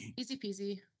 peasy. Easy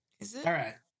peasy. Is it? All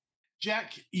right.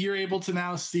 Jack, you're able to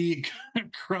now see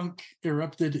Krunk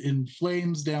erupted in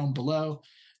flames down below.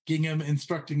 Gingham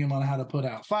instructing him on how to put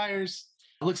out fires.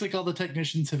 It looks like all the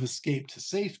technicians have escaped to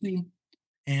safety.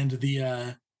 And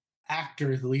the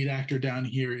lead actor down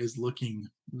here is looking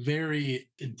very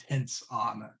intense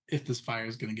on if this fire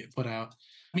is going to get put out.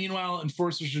 Meanwhile,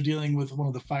 enforcers are dealing with one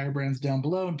of the firebrands down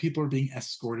below, and people are being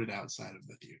escorted outside of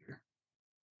the theater.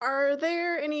 Are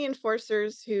there any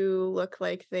enforcers who look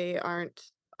like they aren't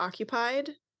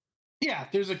occupied? Yeah,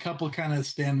 there's a couple kind of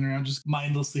standing around, just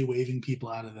mindlessly waving people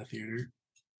out of the theater.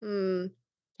 Hmm.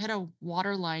 Get a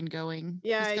water line going.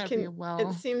 Yeah, There's I gotta can. be a well.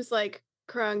 It seems like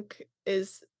Crunk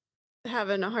is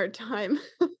having a hard time.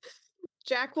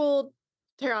 Jack will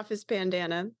tear off his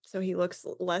bandana so he looks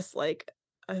less like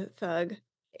a thug.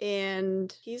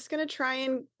 And he's going to try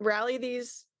and rally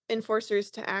these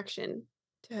enforcers to action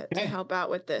to Okay. help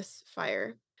out with this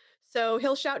fire. So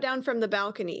he'll shout down from the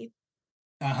balcony.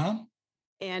 Uh-huh.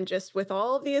 And just with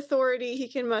all the authority he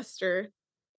can muster,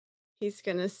 he's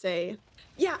going to say,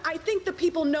 yeah, I think the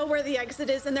people know where the exit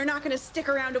is and they're not going to stick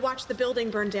around to watch the building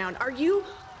burn down. Are you?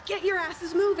 Get your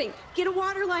asses moving. Get a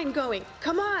water line going.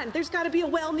 Come on. There's got to be a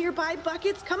well nearby.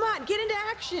 Buckets. Come on. Get into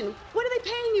action. What are they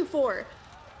paying you for?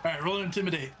 All right, roll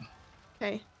intimidate.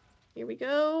 Okay. Here we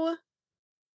go.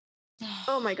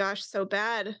 Oh my gosh, so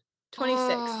bad. 26.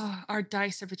 Oh, our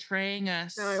dice are betraying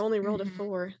us. No, I only rolled a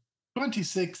 4.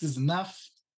 26 is enough.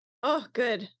 Oh,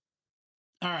 good.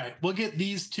 All right, we'll get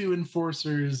these 2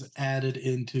 enforcers added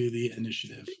into the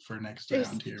initiative for next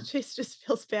round here. Chase just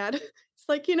feels bad. It's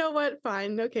like, you know what?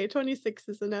 Fine. Okay, 26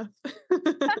 is enough. No,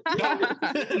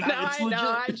 I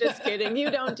know. I'm just kidding.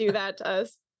 You don't do that to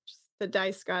us. Just the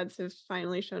dice gods have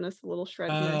finally shown us a little shred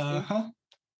of mercy.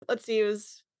 Let's see. It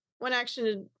was one action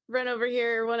to run over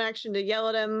here, one action to yell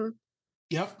at him.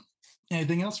 Yep.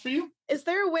 Anything else for you? Is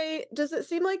there a way? Does it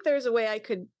seem like there's a way I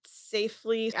could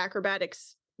safely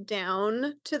acrobatics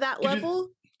down to that level?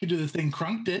 You could do the thing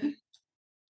Crunk did.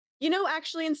 You know,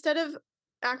 actually, instead of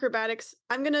acrobatics,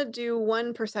 I'm going to do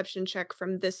one perception check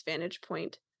from this vantage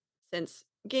point. Since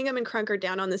Gingham and Crunk are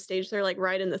down on the stage, they're like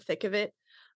right in the thick of it.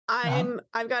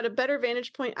 I've got a better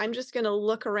vantage point. I'm just going to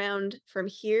look around from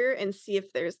here and see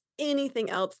if there's anything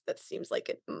else that seems like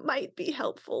it might be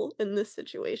helpful in this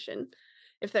situation.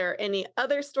 If there are any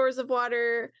other stores of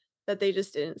water that they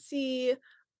just didn't see,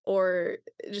 or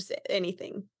just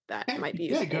anything that might be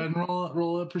useful. Yeah, go ahead and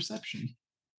roll a perception.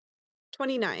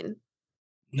 29.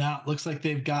 Now, it looks like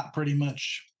they've got pretty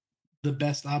much the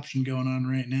best option going on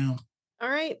right now. All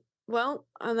right. Well,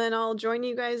 and then I'll join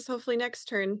you guys hopefully next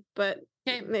turn, but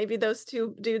maybe those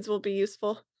 2 dudes will be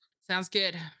useful. Sounds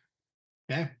good.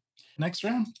 Okay. Next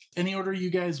round. Any order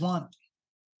you guys want.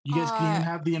 You guys can even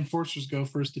have the enforcers go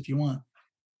first if you want.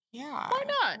 Yeah. Why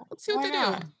not? Let's see what they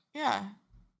do. Yeah.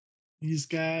 These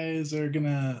guys are going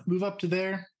to move up to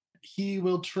there. He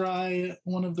will try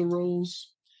one of the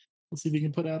rolls. Let's see if he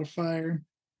can put out a fire.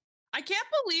 I can't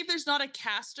believe there's not a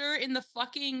caster in the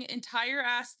fucking entire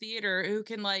ass theater who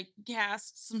can like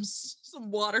cast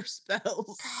some water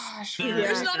spells. Gosh,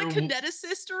 there's not a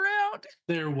kineticist around.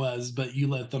 There was, but you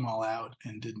let them all out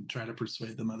and didn't try to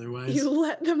persuade them otherwise. You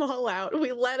let them all out.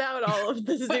 We let out all of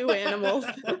the zoo animals.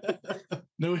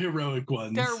 No heroic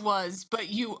ones. There was, but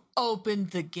you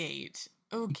opened the gate.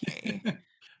 Okay.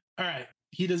 All right.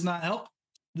 He does not help.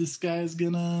 This guy's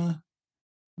gonna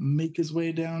make his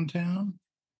way downtown.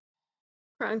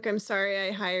 Crunk, I'm sorry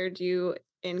I hired you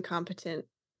incompetent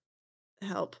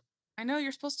help. I know,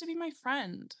 you're supposed to be my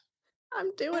friend. I'm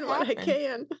doing what I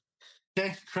can.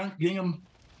 Okay, Crunk, Gingham.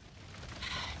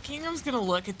 Gingham's gonna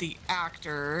look at the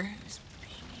actor who's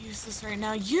being useless right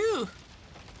now.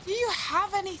 Do you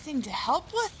have anything to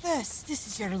help with this? This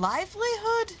is your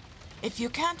livelihood. If you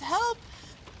can't help,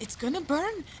 it's gonna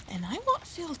burn, and I won't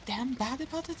feel damn bad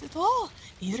about it at all.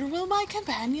 Neither will my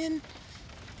companion.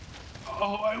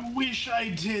 Oh, I wish I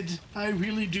did. I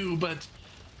really do, but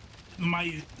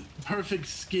my perfect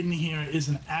skin here is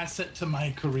an asset to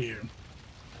my career.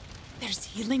 There's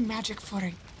healing magic for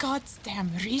a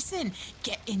goddamn reason.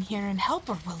 Get in here and help,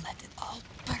 or we'll let it all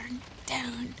burn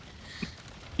down.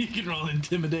 You can roll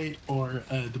intimidate or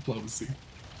diplomacy.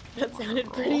 That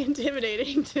sounded pretty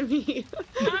intimidating to me.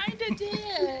 Kinda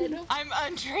did. I'm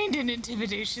untrained in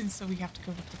intimidation, so we have to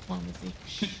go with diplomacy.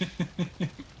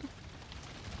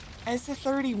 It's a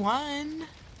 31.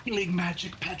 Healing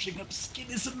magic patching up skin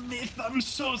is a myth. I'm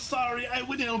so sorry. I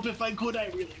would help if I could. I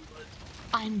really would.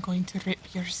 I'm going to rip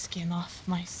your skin off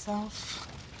myself.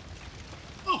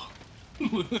 Oh,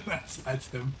 that's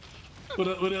him.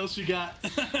 What else you got?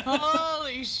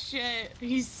 Holy shit.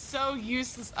 He's so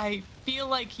useless. I feel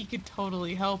like he could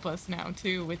totally help us now,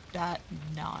 too, with that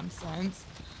nonsense.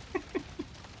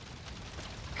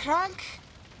 Crunk,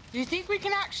 do you think we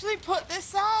can actually put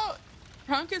this out?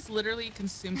 Crunk is literally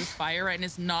consumed with fire and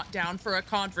is not down for a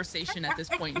conversation at this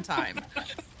point in time.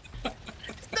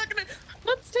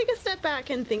 Let's take a step back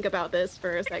and think about this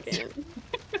for a second.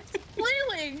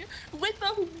 Flailing with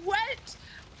a wet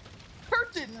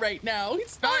curtain right now.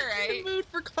 He's not in the mood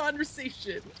for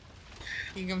conversation.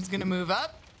 Gingham's gonna move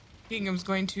up. Gingham's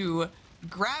going to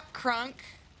grab Crunk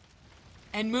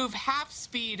and move half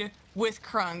speed with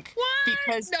Crunk. What?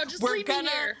 because No, just we're leave me gonna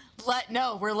here.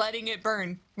 we're letting it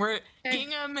burn. Okay.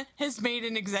 Gingham has made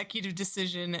an executive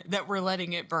decision that we're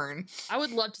letting it burn. I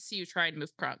would love to see you try and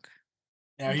move Crunk.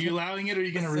 Now, are you allowing it or are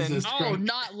you going to Listen. resist? Oh, Crunk?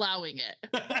 not allowing it.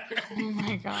 Oh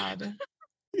my god.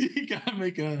 You gotta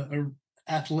make a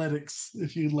athletics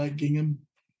if you'd like, Gingham.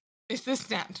 If this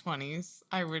nat 20s,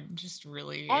 I would just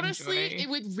really Honestly, enjoy. it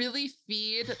would really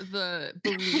feed the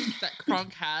belief that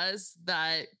Crunk has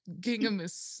that Gingham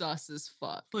is sus as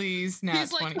fuck. Please, nat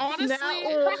He's like, 20. honestly,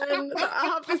 That one, the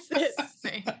opposite.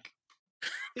 Sake.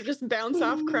 You just bounce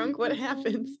off Crunk. What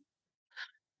happens?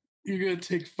 You're gonna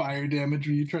take fire damage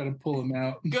when you try to pull him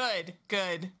out.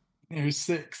 Good. There's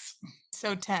 6.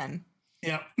 So 10.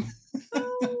 Yep.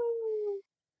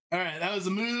 All right, that was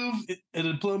a move, a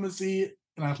diplomacy,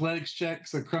 an athletics check.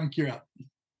 So Crunk, you're up.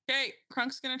 okay,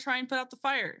 Crunk's gonna try and put out the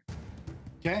fire.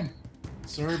 Okay.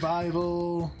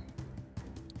 Survival.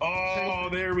 Oh,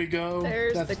 there we go.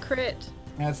 There's that's, the crit.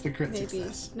 That's the crit Maybe.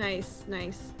 success. Nice.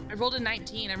 I rolled a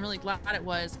 19. I'm really glad it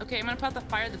was. Okay, I'm gonna put out the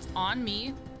fire that's on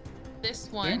me. This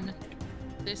one,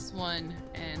 this one,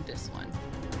 and this one.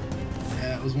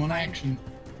 Yeah, it was one action.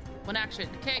 One action.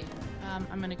 Okay,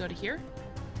 I'm gonna go to here.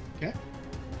 Okay.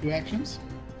 2 actions.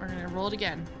 We're gonna roll it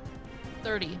again.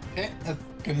 30. Okay, that's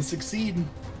gonna succeed.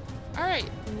 All right,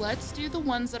 let's do the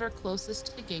ones that are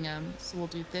closest to Gingham. So we'll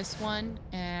do this one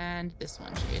and this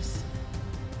one, Chase.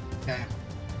 Okay.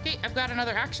 Okay, I've got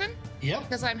another action Yep.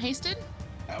 because I'm hasted.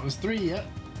 That was 3. Yep.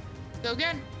 Go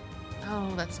again.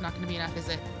 Oh, that's not gonna be enough, is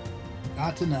it?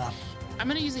 Not enough. I'm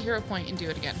gonna use a hero point and do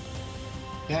it again.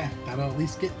 Okay, that'll at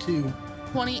least get 2.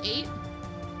 28.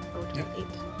 Oh, Yep. 8.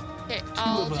 Okay, 2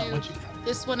 I'll of them. do What you got?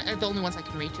 this one. The only ones I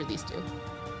can reach are these 2.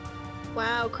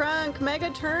 Wow, Crunk, mega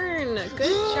turn.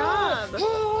 Good job.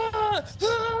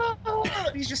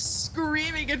 He's just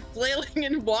screaming and flailing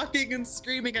and walking and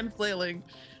screaming and flailing.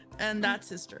 And that's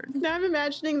his turn. Now I'm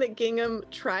imagining that Gingham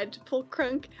tried to pull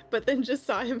Crunk, but then just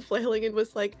saw him flailing and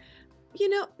was like, you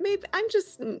know, maybe I'm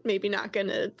just maybe not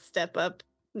gonna step up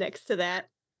next to that.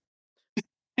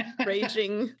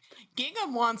 Raging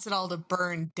Gingham wants it all to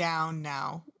burn down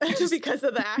now. because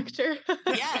of the actor.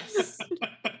 Yes.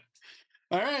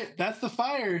 All right, that's the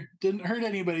fire. Didn't hurt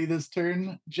anybody this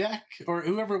turn. Jack or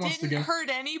whoever wants to Didn't go. hurt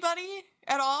anybody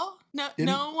at all? No, Didn't-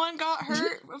 no one got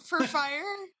hurt for fire?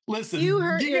 Listen, You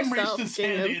hurt Gingham yourself, reached his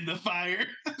hand Gingham. in the fire.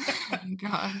 Oh my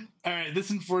god. All right,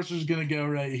 this enforcer's gonna go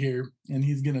right here, and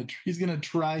he's gonna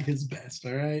try his best.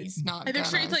 All right. He's not I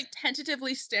picture gonna. he's like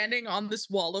tentatively standing on this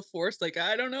wall of force, like,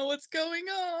 I don't know what's going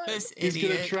on. This He's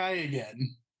idiot. gonna try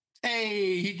again.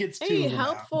 Hey, he gets 2 Hey, of them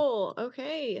out. helpful.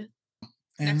 Okay.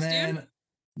 And Next then dude?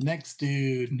 next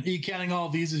dude. Are you counting all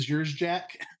these as yours,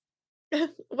 Jack?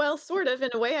 Well, sort of. In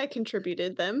a way, I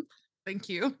contributed them. Thank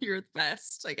you. You're the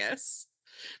best, I guess.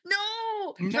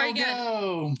 No! No Try again.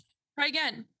 go. Try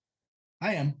again.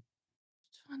 I am.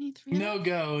 23. No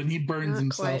go, and he burns Not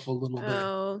himself quite. a little bit.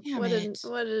 Oh, Damn what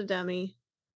it. a dummy.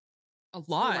 A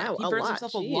lot. Wow, He a burns lot,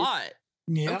 himself jeez. a lot.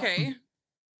 Yeah. Okay.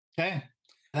 Okay.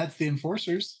 That's the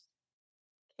enforcers.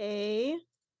 Okay.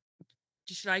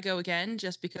 Should I go again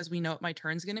just because we know what my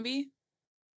turn's going to be?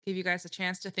 Give you guys a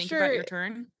chance to think about your Sure.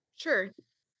 turn. Sure.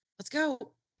 Let's go.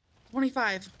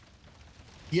 25.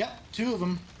 Yep, 2 of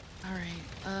them. All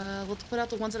right. Let's put out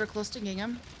the ones that are close to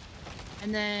Gingham.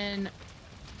 And then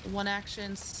one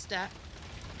action step,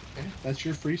 Okay, that's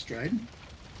your free stride.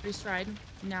 free stride.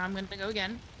 Now I'm going to go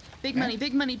again. Big Okay. money,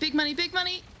 big money, big money, big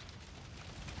money.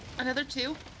 Another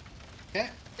 2. Okay.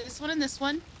 This one and this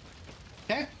one.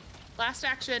 Okay. Last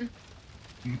action.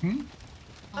 Mm-hmm.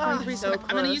 Oh, 23 so I'm going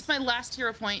to close. use my last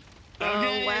hero point.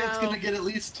 Okay, it's wow. gonna get at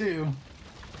least 2.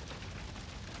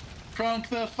 Crunk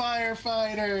the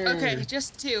firefighter. Okay,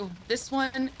 just 2. This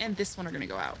one and this one are going to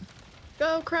go out.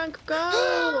 Go, Crunk,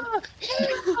 go!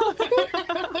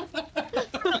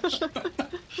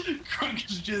 Crunk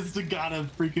has just got a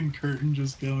freaking curtain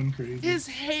just going crazy. His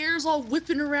hair's all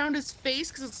whipping around his face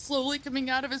because it's slowly coming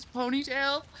out of his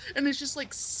ponytail, and it's just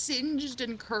like singed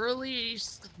and curly. And he's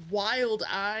just wild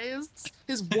eyes.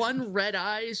 His one red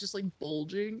eye is just like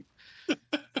bulging.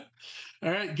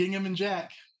 All right, Gingham and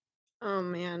Jack. Oh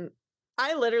man.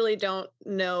 I literally don't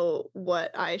know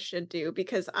what I should do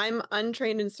because I'm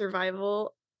untrained in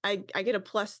survival. I get a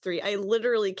 +3. I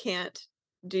literally can't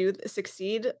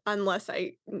succeed unless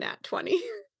I nat 20.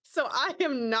 So I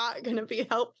am not going to be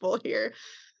helpful here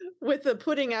with the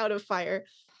putting out of fire.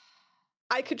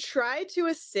 I could try to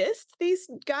assist these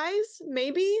guys,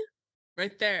 maybe.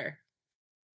 Right there.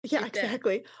 Yeah, Right there.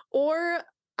 exactly. Or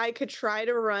I could try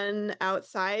to run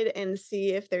outside and see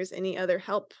if there's any other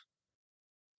help.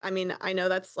 I mean, I know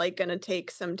that's like going to take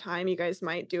some time. You guys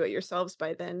might do it yourselves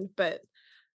by then, but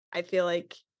I feel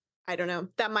like I don't know.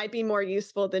 That might be more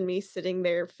useful than me sitting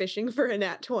there fishing for a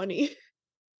nat 20.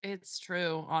 It's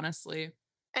true, honestly.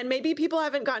 And maybe people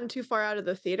haven't gotten too far out of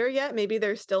the theater yet. Maybe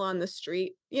they're still on the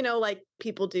street, like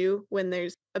people do when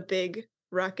there's a big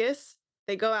ruckus.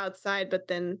 They go outside, but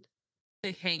then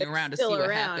They hang they're around to see still what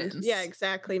around. happens. Yeah,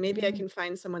 exactly. Maybe I can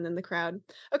find someone in the crowd.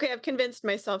 Okay, I've convinced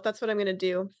myself. That's what I'm going to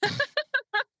do.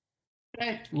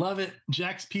 Okay, love it.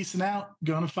 Jack's peacing out,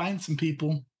 going to find some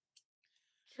people.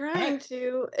 Trying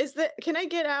to. Can I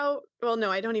get out? Well,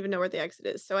 no, I don't even know where the exit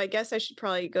is. So I guess I should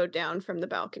probably go down from the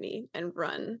balcony and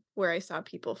run where I saw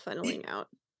people funneling out.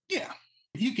 Yeah,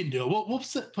 you can do it. We'll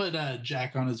put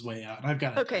Jack on his way out. And I've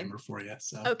got a Okay. timer for you.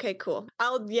 So Okay, cool.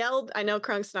 I'll yell. I know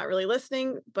Krunk's not really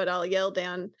listening, but I'll yell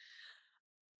down,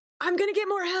 I'm going to get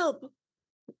more help.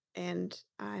 And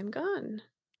I'm gone.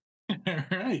 All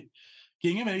right.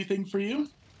 Gingham, anything for you?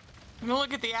 I'm gonna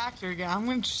look at the actor again. I'm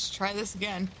gonna just try this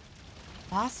again.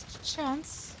 Last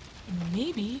chance, and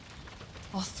maybe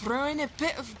I'll throw in a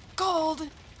bit of gold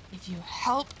if you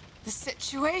help the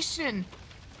situation.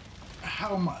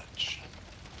 How much?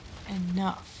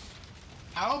 Enough.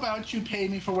 How about you pay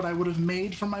me for what I would have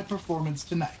made from my performance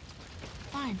tonight?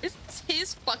 Fine. It's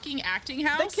his fucking acting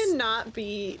house. That cannot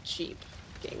be cheap,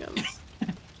 Gingham.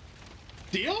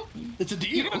 Deal? It's a deal.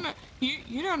 You don't know.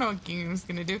 You don't know what Gingham's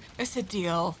gonna do. It's a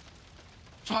deal.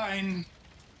 Fine.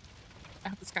 I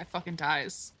hope this guy fucking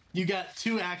dies. You got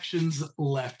 2 actions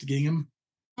left, Gingham.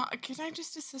 Can I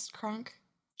just assist Krunk?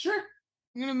 Sure.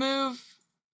 I'm gonna move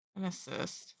and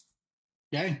assist.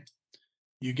 Okay.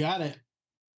 You got it.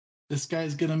 This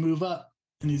guy's gonna move up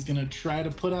and he's gonna try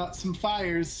to put out some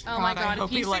fires. Oh my God, I god,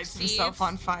 hope if he lights succeeds, himself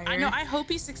on fire. I know, I hope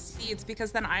he succeeds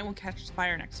because then I will catch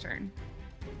fire next turn.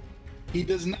 He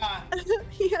does not.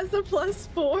 He has a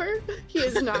 +4. He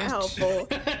is not helpful.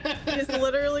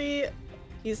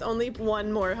 He's only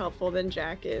 1 more helpful than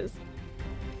Jack is.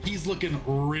 He's looking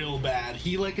real bad.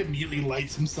 He immediately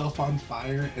lights himself on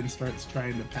fire and starts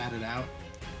trying to pat it out.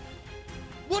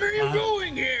 What are you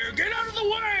doing here? Get out of the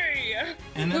way!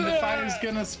 And then the fire's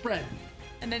gonna spread.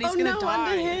 And then he's Oh gonna no,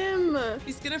 die. onto him.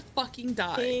 He's gonna fucking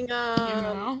die. Gingham. You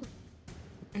know?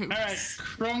 All right,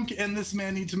 Krunk and this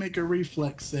man need to make a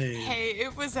reflex save. Hey,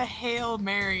 it was a Hail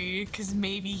Mary because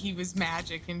maybe he was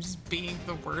magic and just being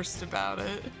the worst about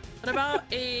it. What about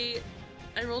I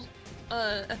rolled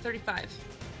a 35.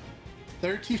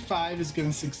 35 is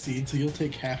gonna succeed, so you'll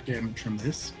take half damage from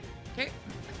this. Okay,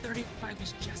 35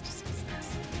 is just a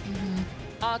success.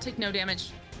 I'll take no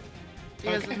damage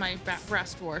because Okay. of my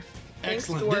brass dwarf. Thanks,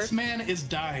 Excellent. dwarf. This man is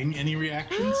dying. Any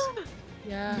reactions?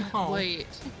 Yeah. No. Wait.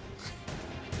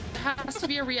 It has to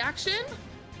be a reaction?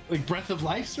 Like breath of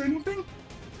life or anything?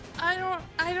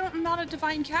 I'm not a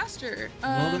divine caster.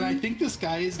 Well, then I think this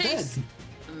guy is dead. Chase.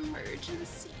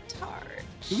 Emergency torch.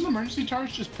 Doesn't emergency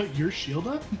charge just put your shield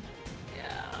up?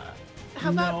 Yeah. How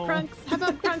about No.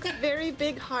 Krunk's very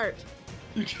big heart?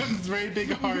 Krunk's very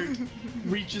big heart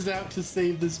reaches out to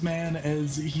save this man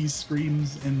as he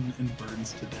screams and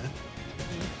burns to death.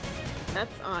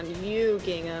 That's on you,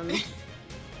 Gingham.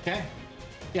 Okay.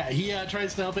 Yeah, he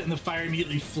tries to help it, and the fire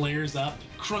immediately flares up.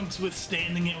 Krunk's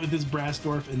withstanding it with his brass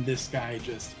dwarf, and this guy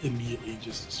just immediately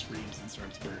just screams and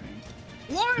starts burning.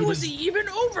 Why It was is- he even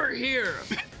over here?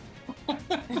 I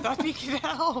thought we could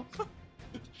help.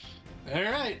 All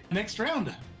right, next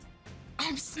round.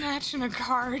 I'm snatching a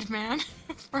card, man.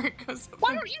 Before it goes up.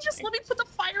 Why don't you just let me put the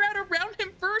fire out around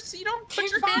him first so you don't put Okay,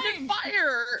 your hand in fine.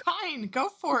 fire? Fine, go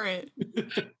for it.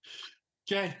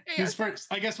 Okay, who's first?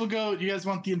 I guess we'll go. You guys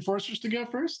want the enforcers to go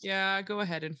first? Yeah, go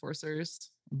ahead,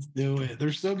 enforcers. Let's do it.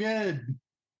 They're so good.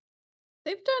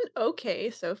 They've done okay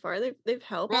so far. They've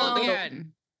helped. Roll a little.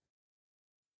 again.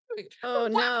 Oh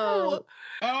no. Wow.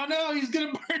 Oh no, he's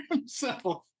gonna burn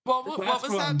himself. What Last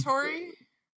was one. that, Tori?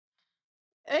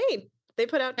 Hey, they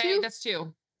put out Okay, 2 that's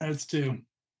 2. That's 2.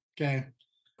 Okay,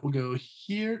 we'll go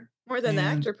here, more than the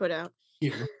and- actor put out.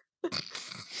 here.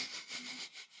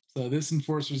 So this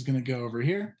enforcer is gonna go over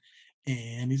here,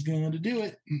 and he's going to do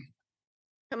it.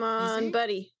 Come on, he?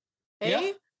 buddy. Yeah.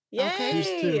 Hey, yay! Okay.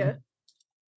 There's 2.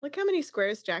 Look how many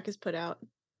squares Jack has put out.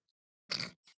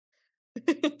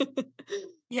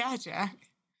 Yeah, Jack.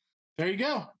 There you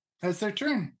go. That's their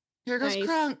turn. Here goes Nice.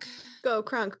 Krunk. Go,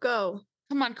 Krunk, go.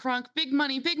 Come on, Krunk. Big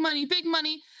money, big money, big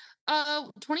money.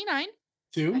 29.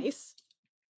 2. Nice.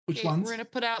 Which Okay, ones? we're gonna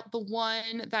put out the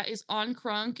one that is on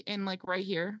Krunk and like right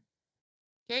here.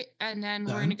 Okay, and then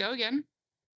we're Done. gonna go again.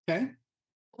 Okay.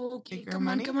 Okay, Bigger come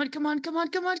on, money? come on, come on, come on,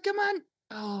 come on, come on.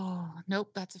 Oh,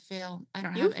 nope, that's a fail. I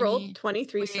don't You've have rolled any.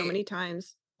 23 so Wait. many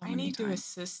times. so I many need to times.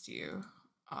 assist you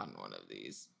on one of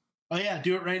these. Oh yeah,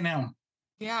 do it right now.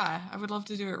 Yeah, I would love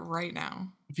to do it right now.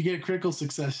 If you get a critical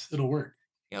success, it'll work.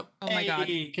 Yep. Oh my god.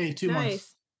 Okay, 2 more.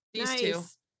 Nice. These two.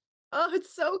 Nice. Oh,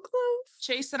 it's so close.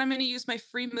 Chase said I'm going to use my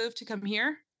free move to come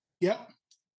here, Yep.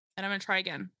 and I'm going to try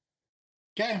again.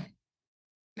 Okay.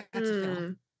 That's a fail.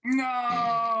 Hmm.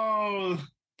 No.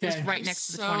 It was Okay. right next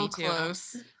to the So 22.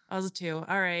 close. That was a 2.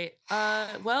 All right.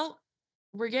 Well,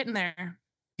 we're getting there.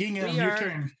 Gingham, We your are-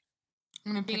 turn.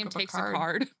 I'm gonna pick Bingham up takes a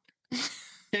card.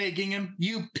 Okay, Gingham,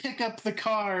 you pick up the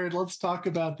card. Let's talk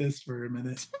about this for a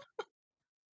minute.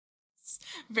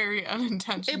 Very It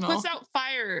unintentional. puts out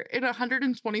fire in a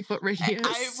 120-foot radius.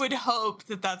 I would hope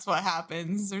that that's what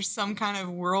happens. There's some kind of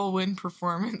whirlwind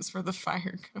performance where the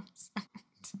fire goes out.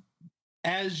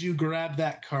 As you grab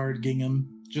that card,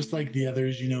 Gingham, just like the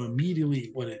others, you know immediately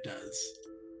what it does.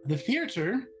 The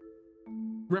theater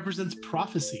represents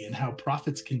prophecy and how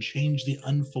prophets can change the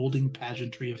unfolding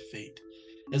pageantry of fate.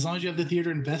 As long as you have the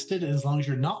theater invested, and as long as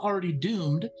you're not already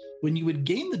doomed, when you would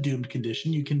gain the doomed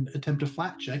condition, you can attempt a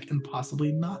flat check and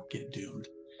possibly not get doomed.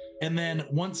 And then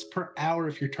once per hour,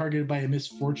 if you're targeted by a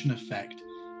misfortune effect,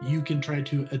 you can try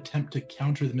to attempt to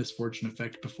counter the misfortune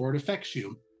effect before it affects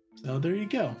you. So there you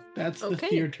go. That's the Okay.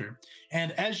 theater.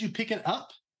 And as you pick it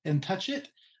up and touch it,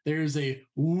 there's a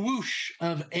whoosh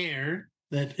of air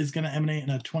that is going to emanate in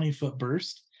a 20-foot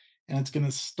burst. And it's going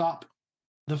to stop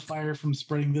the fire from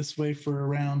spreading this way for a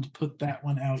round, put that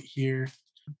one out here.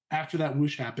 After that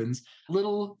whoosh happens,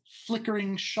 little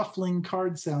flickering, shuffling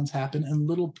card sounds happen, and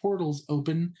little portals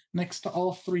open next to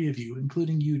all 3 of you,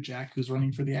 including you, Jack, who's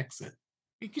running for the exit.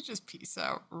 We could just peace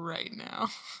out right now.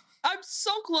 I'm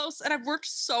so close, and I've worked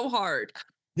so hard.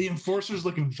 The enforcer's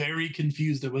looking very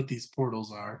confused at what these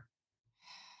portals are.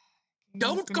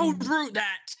 Don't go through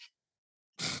that.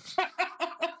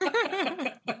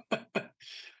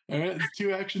 All right, it's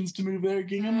 2 actions to move there,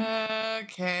 Gingham.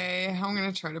 Okay, I'm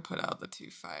gonna try to put out the 2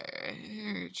 fire.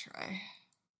 Here, try.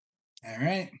 All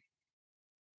right.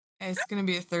 It's gonna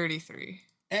be a 33.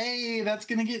 Hey, that's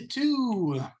going to get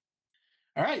 2.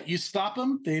 All right, you stop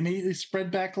them. They immediately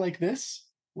spread back like this.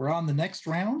 We're on the next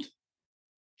round.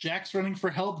 Jack's running for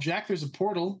help. Jack, there's a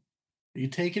portal. Are you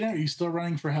taking it, or are you still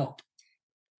running for help?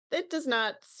 It does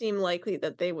not seem likely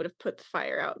that they would have put the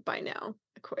fire out by now,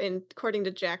 according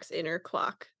to Jack's inner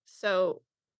clock. So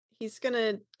he's going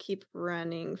to keep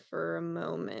running for a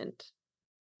moment.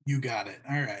 You got it.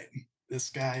 All right. This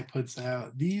guy puts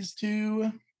out these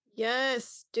 2.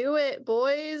 Yes, do it,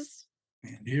 boys.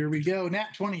 And here we go. Nat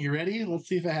 20, you ready? Let's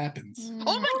see if it happens.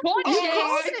 Oh my god,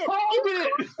 Oh, Chase!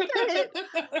 I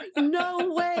called it.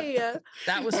 No way.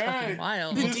 That was All fucking right.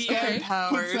 wild. The This DM guy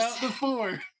powers. puts out the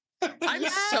 4. I'm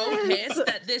so Yes! pissed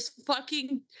that this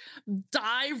fucking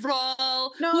die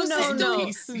roll. No, who's no, this no.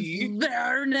 NPC.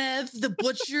 Vernev, the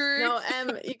butcher. No,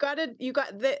 you got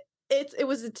the it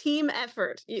was a team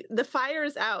effort. The fire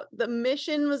is out. The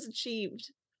mission was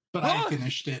achieved. But I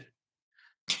finished it.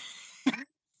 Be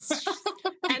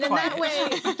And in that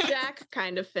quiet. way, Jack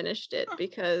kind of finished it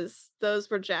because those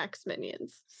were Jack's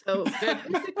minions. So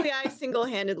basically, I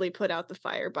single-handedly put out the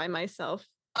fire by myself.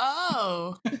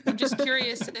 Oh. I'm just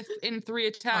curious if in 3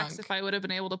 attacks, Punk. if I would have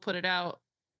been able to put it out.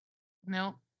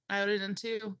 No, I would have done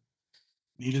 2.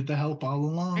 Needed the help all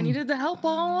along. I needed the help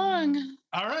all along.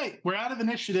 All right, we're out of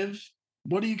initiative.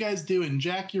 What are you guys doing?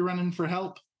 Jack, you're running for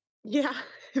help. Yeah,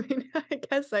 I mean, I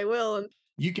guess I will.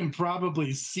 You can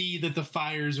probably see that the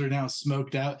fires are now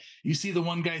smoked out. You see the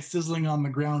one guy sizzling on the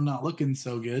ground, not looking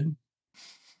so good.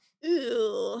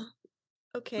 Ew.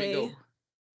 Okay. Ringo.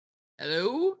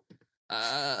 Hello?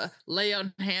 Lay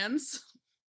on hands.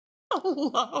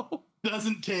 Hello.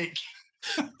 Doesn't take.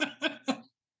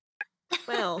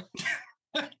 Well,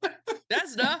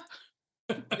 That's enough.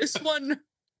 This one,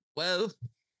 well,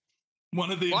 One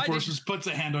of the Why did- enforcers puts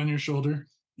a hand on your shoulder.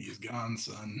 He's gone,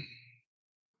 son.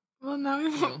 Well, now we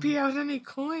won't be out any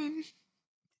coin.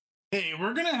 Hey,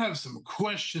 we're gonna have some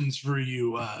questions for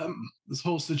you. This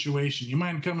whole situation. You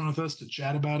mind coming with us to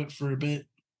chat about it for a bit?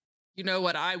 you know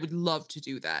what? I would love to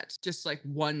do that. Just like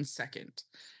 1 second.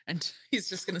 And he's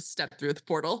just going to step through the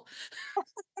portal.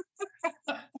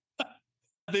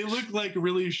 They look like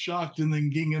really shocked, and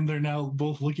then Gingham, they're now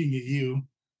both looking at you.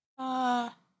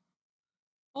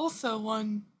 Also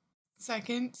 1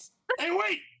 second. Hey,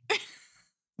 wait!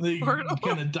 They Portal.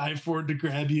 kind of dive forward to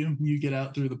grab you. You get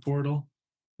out through the portal.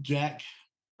 Jack,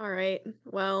 all right.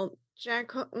 Well,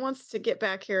 Jack wants to get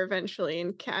back here eventually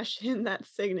and cash in that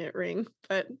signet ring,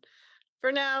 but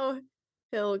for now,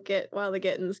 he'll get while the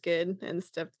getting's good and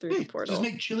step through the portal. just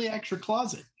make Chiliax your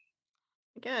closet.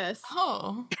 I guess.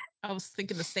 Oh. I was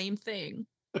thinking the same thing.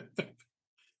 All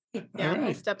Yeah, I'll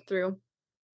right. step through.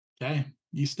 Okay.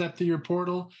 You step through your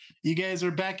portal. You guys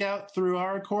are back out through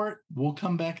our court. We'll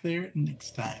come back there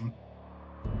next time.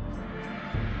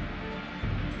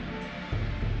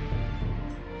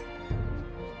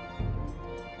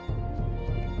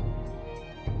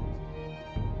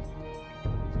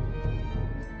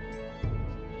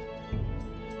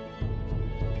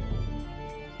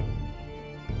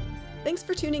 Thanks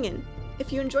for tuning in.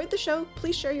 If you enjoyed the show,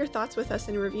 please share your thoughts with us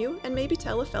in a review and maybe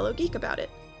tell a fellow geek about it.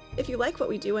 If you like what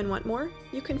we do and want more,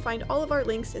 you can find all of our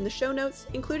links in the show notes,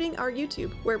 including our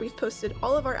YouTube, where we've posted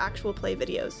all of our actual play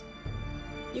videos.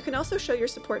 You can also show your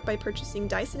support by purchasing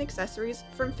dice and accessories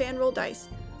from Fanroll Dice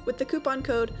with the coupon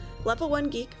code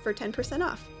Level1Geek for 10%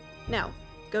 off. Now,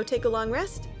 go take a long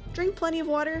rest, drink plenty of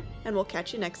water, and we'll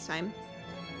catch you next time.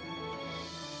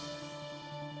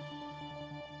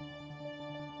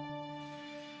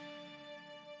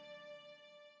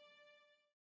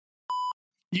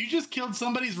 You just killed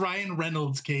somebody's Ryan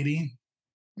Reynolds, Katie.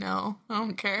 No, I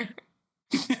don't care.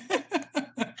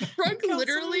 Crunk Kill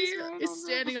literally somebody's Ryan is Reynolds.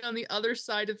 standing on the other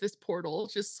side of this portal,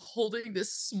 just holding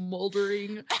this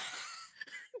smoldering,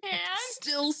 And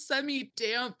still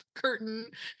semi-damp curtain,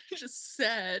 just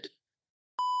sad.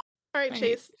 All right, Right.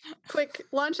 Chase, quick,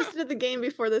 launch us into the game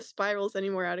before this spirals any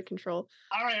more out of control.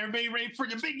 All right, everybody ready for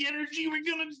the big energy?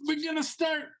 We're gonna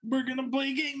start. We're gonna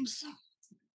play games.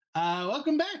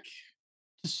 Welcome back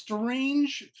to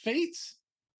Strange Fates.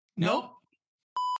 Nope.